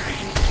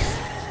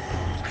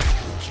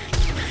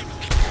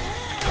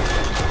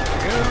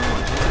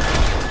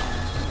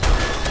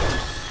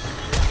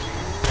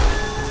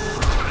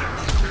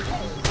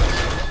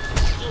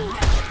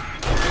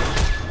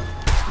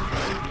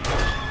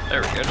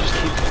we go, just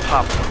keep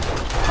popping.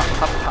 Pop,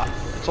 pop, pop.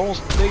 It's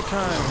almost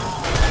daytime.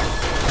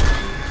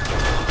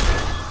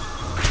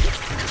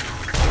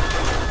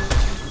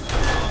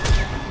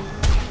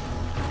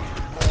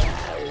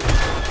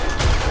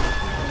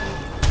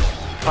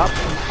 Pop,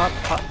 pop,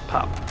 pop,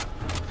 pop.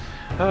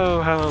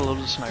 Oh, how I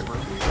love the sniper.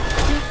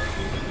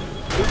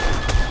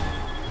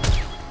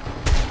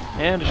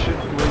 And it should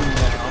win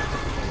now.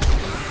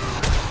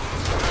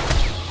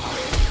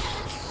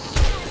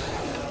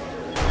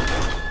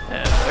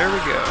 And there we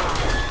go.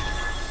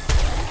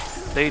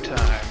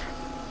 Daytime.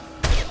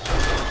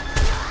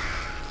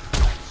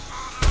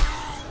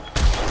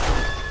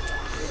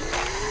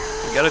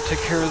 We gotta take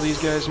care of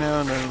these guys now,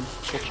 and then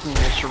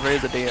we'll survey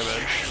the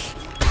damage.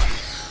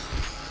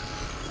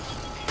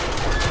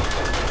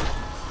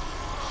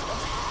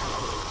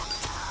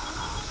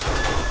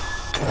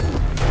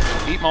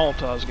 Eat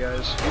Molotovs,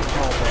 guys. Eat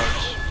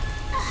Molotovs.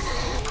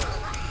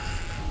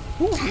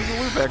 Ooh, even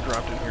loot bag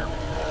dropped in here.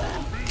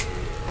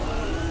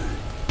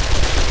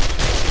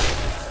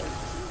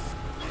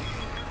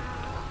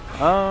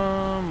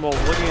 Well,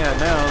 looking at it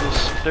now, the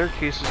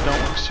staircases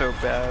don't look so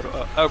bad.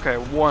 Okay,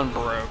 one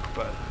broke,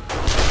 but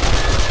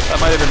that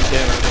might have been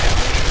damage.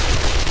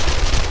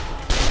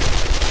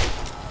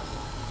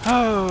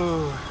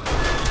 Oh,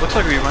 looks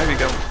like we might be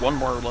getting one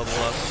more level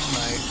up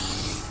tonight.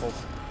 Well,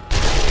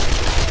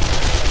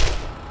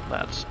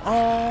 that's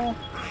all.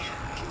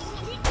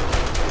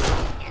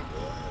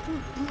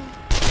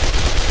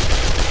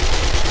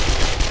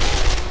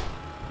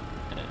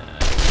 And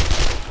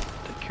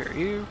take care of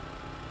you.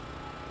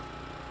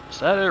 Is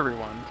that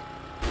everyone?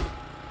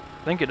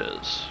 I think it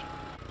is.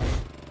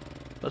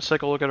 Let's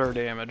take a look at our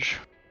damage.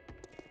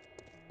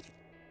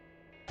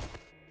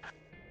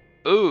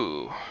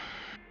 Ooh.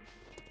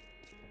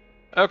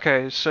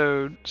 Okay,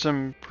 so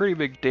some pretty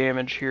big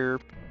damage here.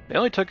 They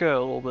only took a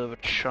little bit of a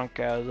chunk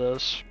out of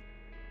this.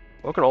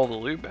 Look at all the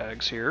loot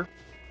bags here.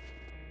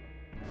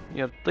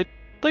 Yeah,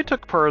 they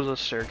took part of the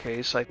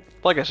staircase.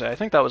 Like I said, I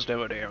think that was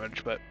demo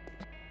damage, but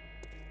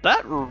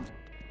that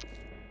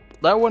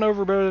went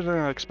over better than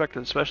I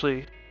expected,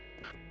 especially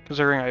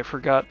considering I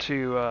forgot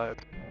to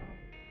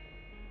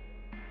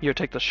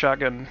take the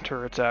shotgun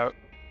turrets out.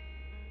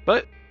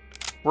 But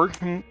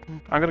I'm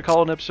gonna call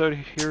it an episode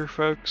here,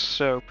 folks.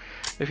 So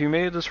if you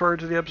made it this far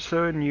into the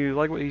episode and you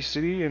like what you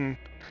see and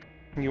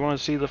you want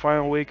to see the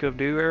final week of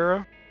New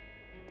Era,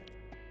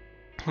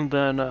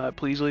 then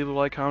please leave a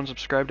like, comment,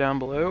 subscribe down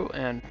below,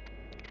 and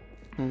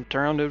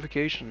turn on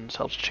notifications.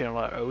 Helps the channel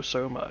out oh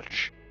so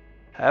much.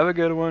 Have a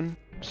good one.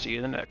 See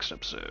you in the next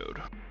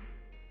episode.